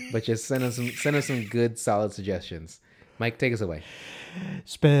 silly, but just send us some good, solid suggestions. Mike, take us away.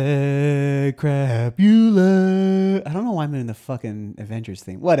 Spectacular. I don't know why I'm in the fucking Avengers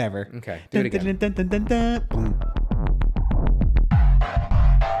thing. Whatever. Okay. Do it again. Boom.